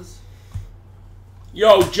of those.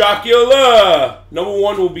 Yo, Jockula! Number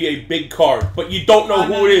 1 will be a big card, but you don't know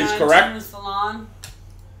who it is, $5.99 correct? Tuna Salon.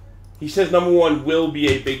 He says number 1 will be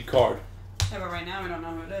a big card. Yeah, but right now we don't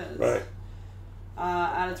know who it is. Right.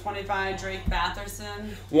 Out of 25, Drake Batherson.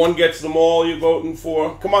 1 gets them all you're voting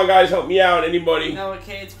for. Come on, guys, help me out. Anybody? Noah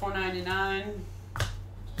Cates, $4.99.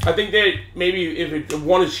 I think that maybe if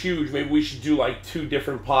 1 is huge, maybe we should do like 2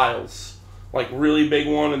 different piles. Like really big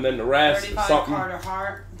one and then the rest. 35, Something. Carter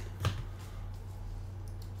Hart.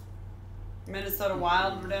 Minnesota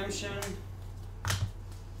Wild Redemption.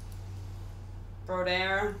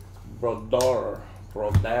 Brodeur. Modar.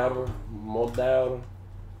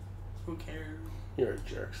 Who cares? You're a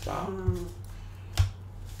jerk. Stop.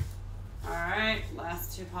 Alright,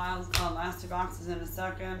 last 2 piles. Oh, last 2 boxes in a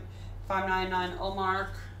second. $5.99 Olmark.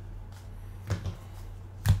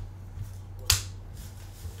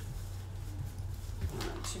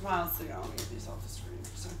 Alright, 2 piles to go. Let me get these off the screen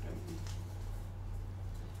for a second.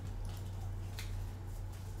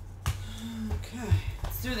 Okay,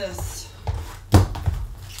 let's do this.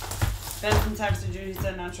 Benson texted you, he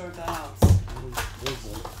said not sure if that helps.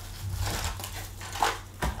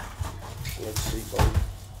 Let's see, buddy.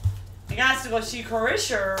 You guys to go see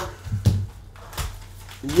Carisher.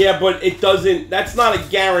 Yeah, but it doesn't... That's not a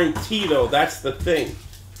guarantee, though. That's the thing.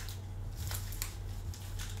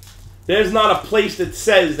 There's not a place that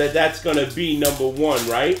says that that's going to be number 1,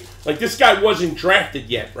 right? Like, this guy wasn't drafted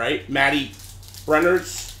yet, right? Matty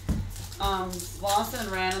Brenners? Lawson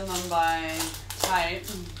ran them by type.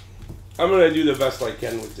 I'm going to do the best I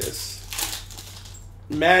can with this.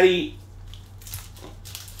 Matty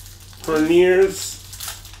Berniers.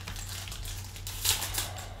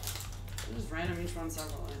 Just random each one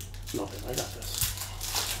separately. No, I got this.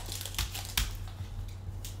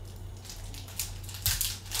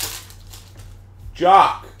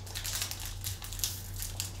 Jock.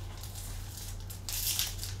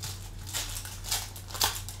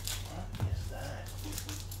 What is that?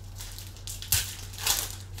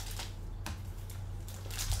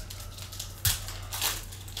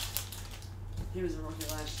 He was a rookie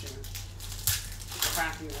last year.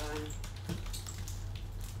 Cracking guy.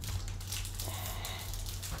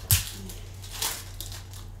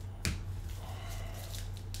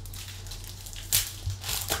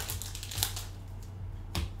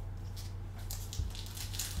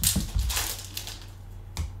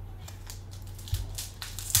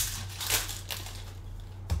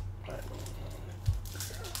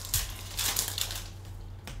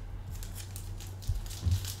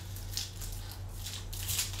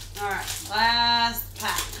 Alright, last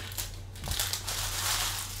pack.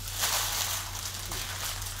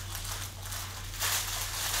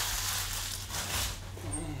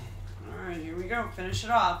 Alright, here we go. Finish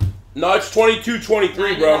it off. No, it's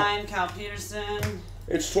 22-23, bro. 99, Cal Peterson.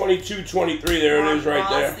 It's 22-23. There it is right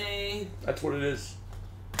there. Rossi, That's what it is.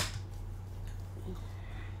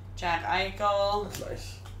 Jack Eichel. That's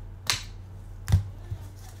nice.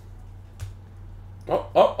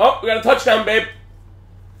 Oh, we got a touchdown, babe.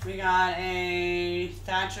 We got a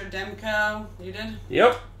Thatcher Demko. You did?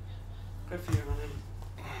 Yep. Good for you, honey.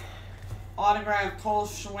 Autograph Cole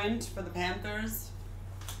Schwint for the Panthers.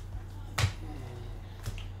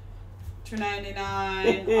 $2.99.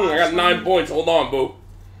 I got 9 points. Hold on, boo.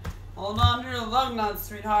 Hold on to your lug nuts,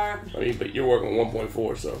 sweetheart. I mean, but you're working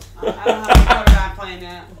 1.4, so. I don't have a quarterback playing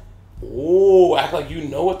yet. Oh, act like you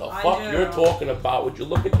know what the I fuck do. you're talking about. Would you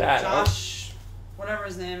look at that? Huh? Josh, whatever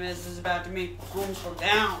his name is about to make Holmes go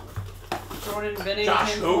down. Jordan Binney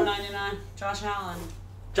Josh came who? $4.99. Josh Allen.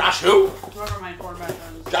 Josh who? Whoever my quarterback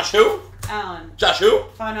is. Josh who? Allen. Josh who?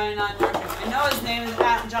 $5.99 Durkin. I know his name is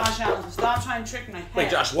Josh Allen, so stop trying to trick my head. Wait,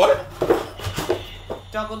 Josh what?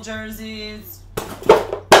 Double jerseys.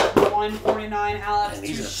 $149 Alex. And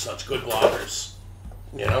these are such good blockers.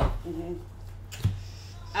 You know? Mm-hmm.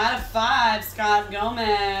 Out of 5, Scott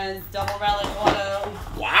Gomez. Double relic auto.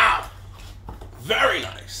 Wow. Very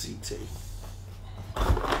nice, CT.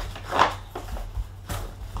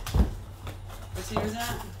 What team is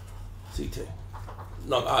that? CT.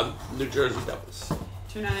 No, New Jersey Devils.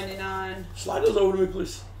 $2.99. Slide those over to me,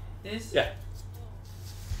 please. These? Yeah.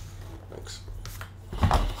 Thanks.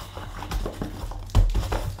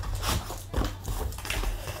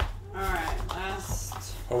 Alright,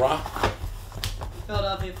 last Hurrah.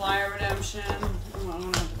 Philadelphia Flyer redemption. Oh, I'm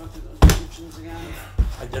gonna have to go through those redemptions again.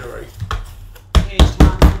 I did already. Paige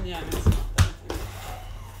Thompson, yeah, I mixed them up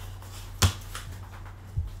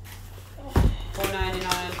there.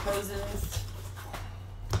 $4.99 Cousins.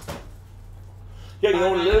 Yeah, you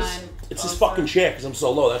know what it is? $5.99 It's this Bosa. fucking chair because I'm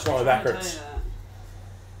so low. That's why my back I'll tell hurts. you that.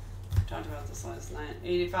 Talked about this last night.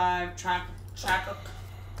 85 Trackhook.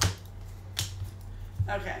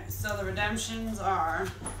 Okay, so the redemptions are.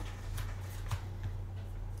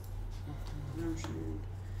 Redemption.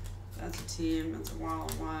 That's a team. That's a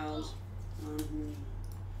wild.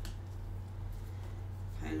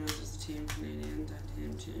 Pioneers is a team. Canadian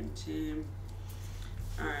team.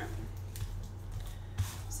 All right.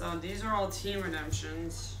 So these are all team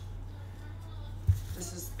redemptions.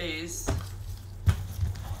 This is space.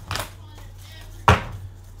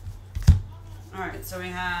 Alright, so we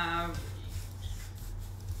have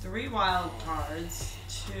 3 wild cards,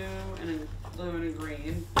 2 in a blue and a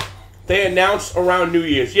green. They announced around New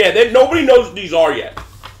Year's. Yeah, nobody knows what these are yet.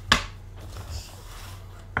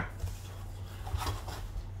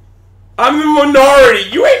 I'm the minority.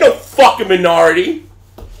 You ain't no fucking minority.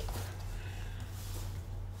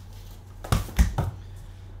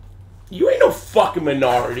 fucking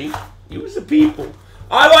minority. Use the people.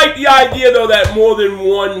 I like the idea, though, that more than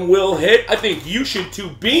one will hit. I think you should, too,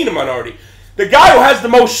 being a minority. The guy who has the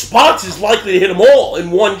most spots is likely to hit them all in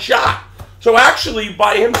one shot. So, actually,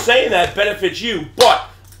 by him saying that, benefits you. But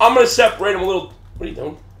I'm going to separate him a little. What are you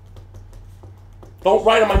doing? Don't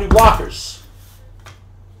write on my new blockers.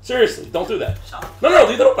 Seriously, don't do that. No,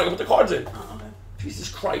 leave that open. I can put the cards in. Oh, okay. Jesus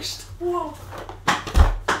Christ. Whoa.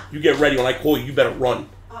 You get ready. When I call you, you better run.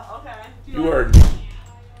 Okay. You heard me.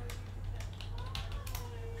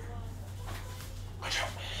 Watch out.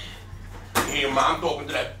 Hey, Mom, talking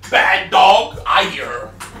to that bad dog. I hear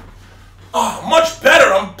her. Oh, much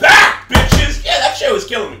better. I'm back, bitches. Yeah, that shit was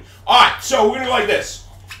killing me. All right, so we're going to go like this.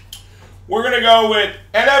 We're going to go with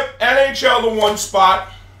NHL to one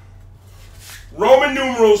spot, Roman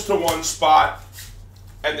numerals to one spot,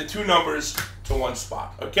 and the two numbers to one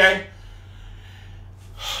spot, okay?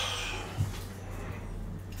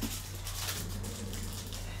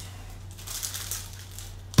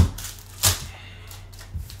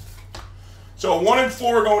 So 1 and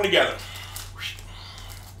 4 are going together.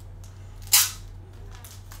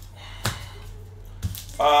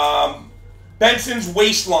 Benson's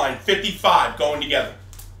waistline, 55, going together.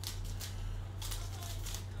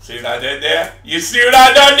 See what I did there? You see what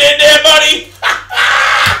I done did there, buddy?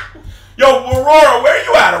 Yo, Aurora, where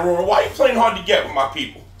you at, Aurora? Why are you playing hard to get with my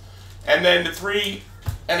people? And then the 3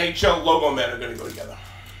 NHL logo men are going to go together.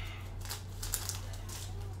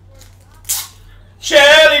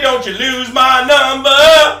 Shelly, don't you lose my number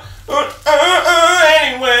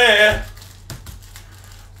anywhere.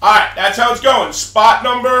 All right, that's how it's going. Spot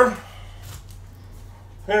number.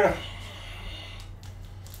 Here.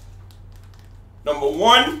 Number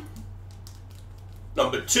 1,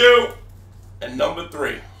 number 2, and number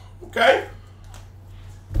 3. Okay?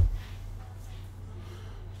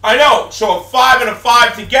 I know. So a 5 and a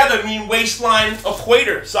 5 together mean waistline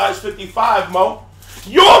equator, size 55, Mo.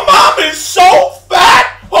 Your mom is so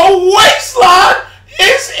fat, her waistline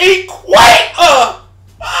is equator.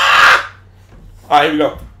 Ah! All right, here we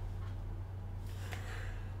go.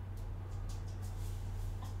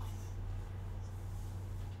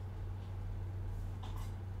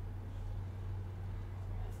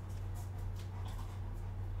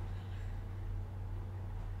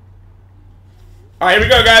 All right, here we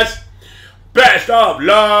go, guys. Best of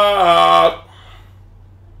luck.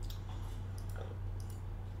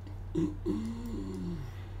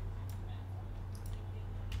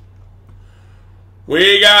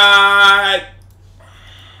 We got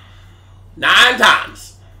 9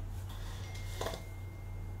 times.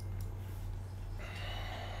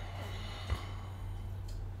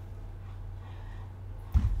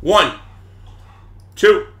 One,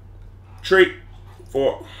 2, 3,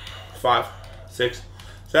 4, 5, 6,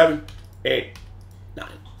 7, 8, 9.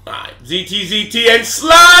 All right, ZT, and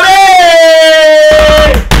Slotty!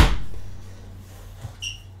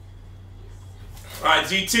 All right,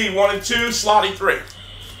 ZT 1 and 2, Slotty 3.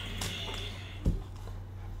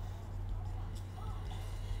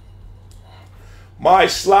 My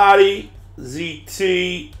Slotty,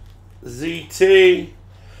 ZT.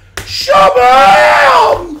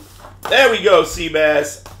 Shabam! There we go,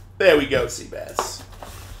 Seabass. There we go, Seabass.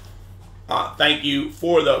 Thank you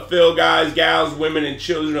for the fill, guys, gals, women, and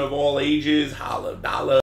children of all ages. Holla, dollar.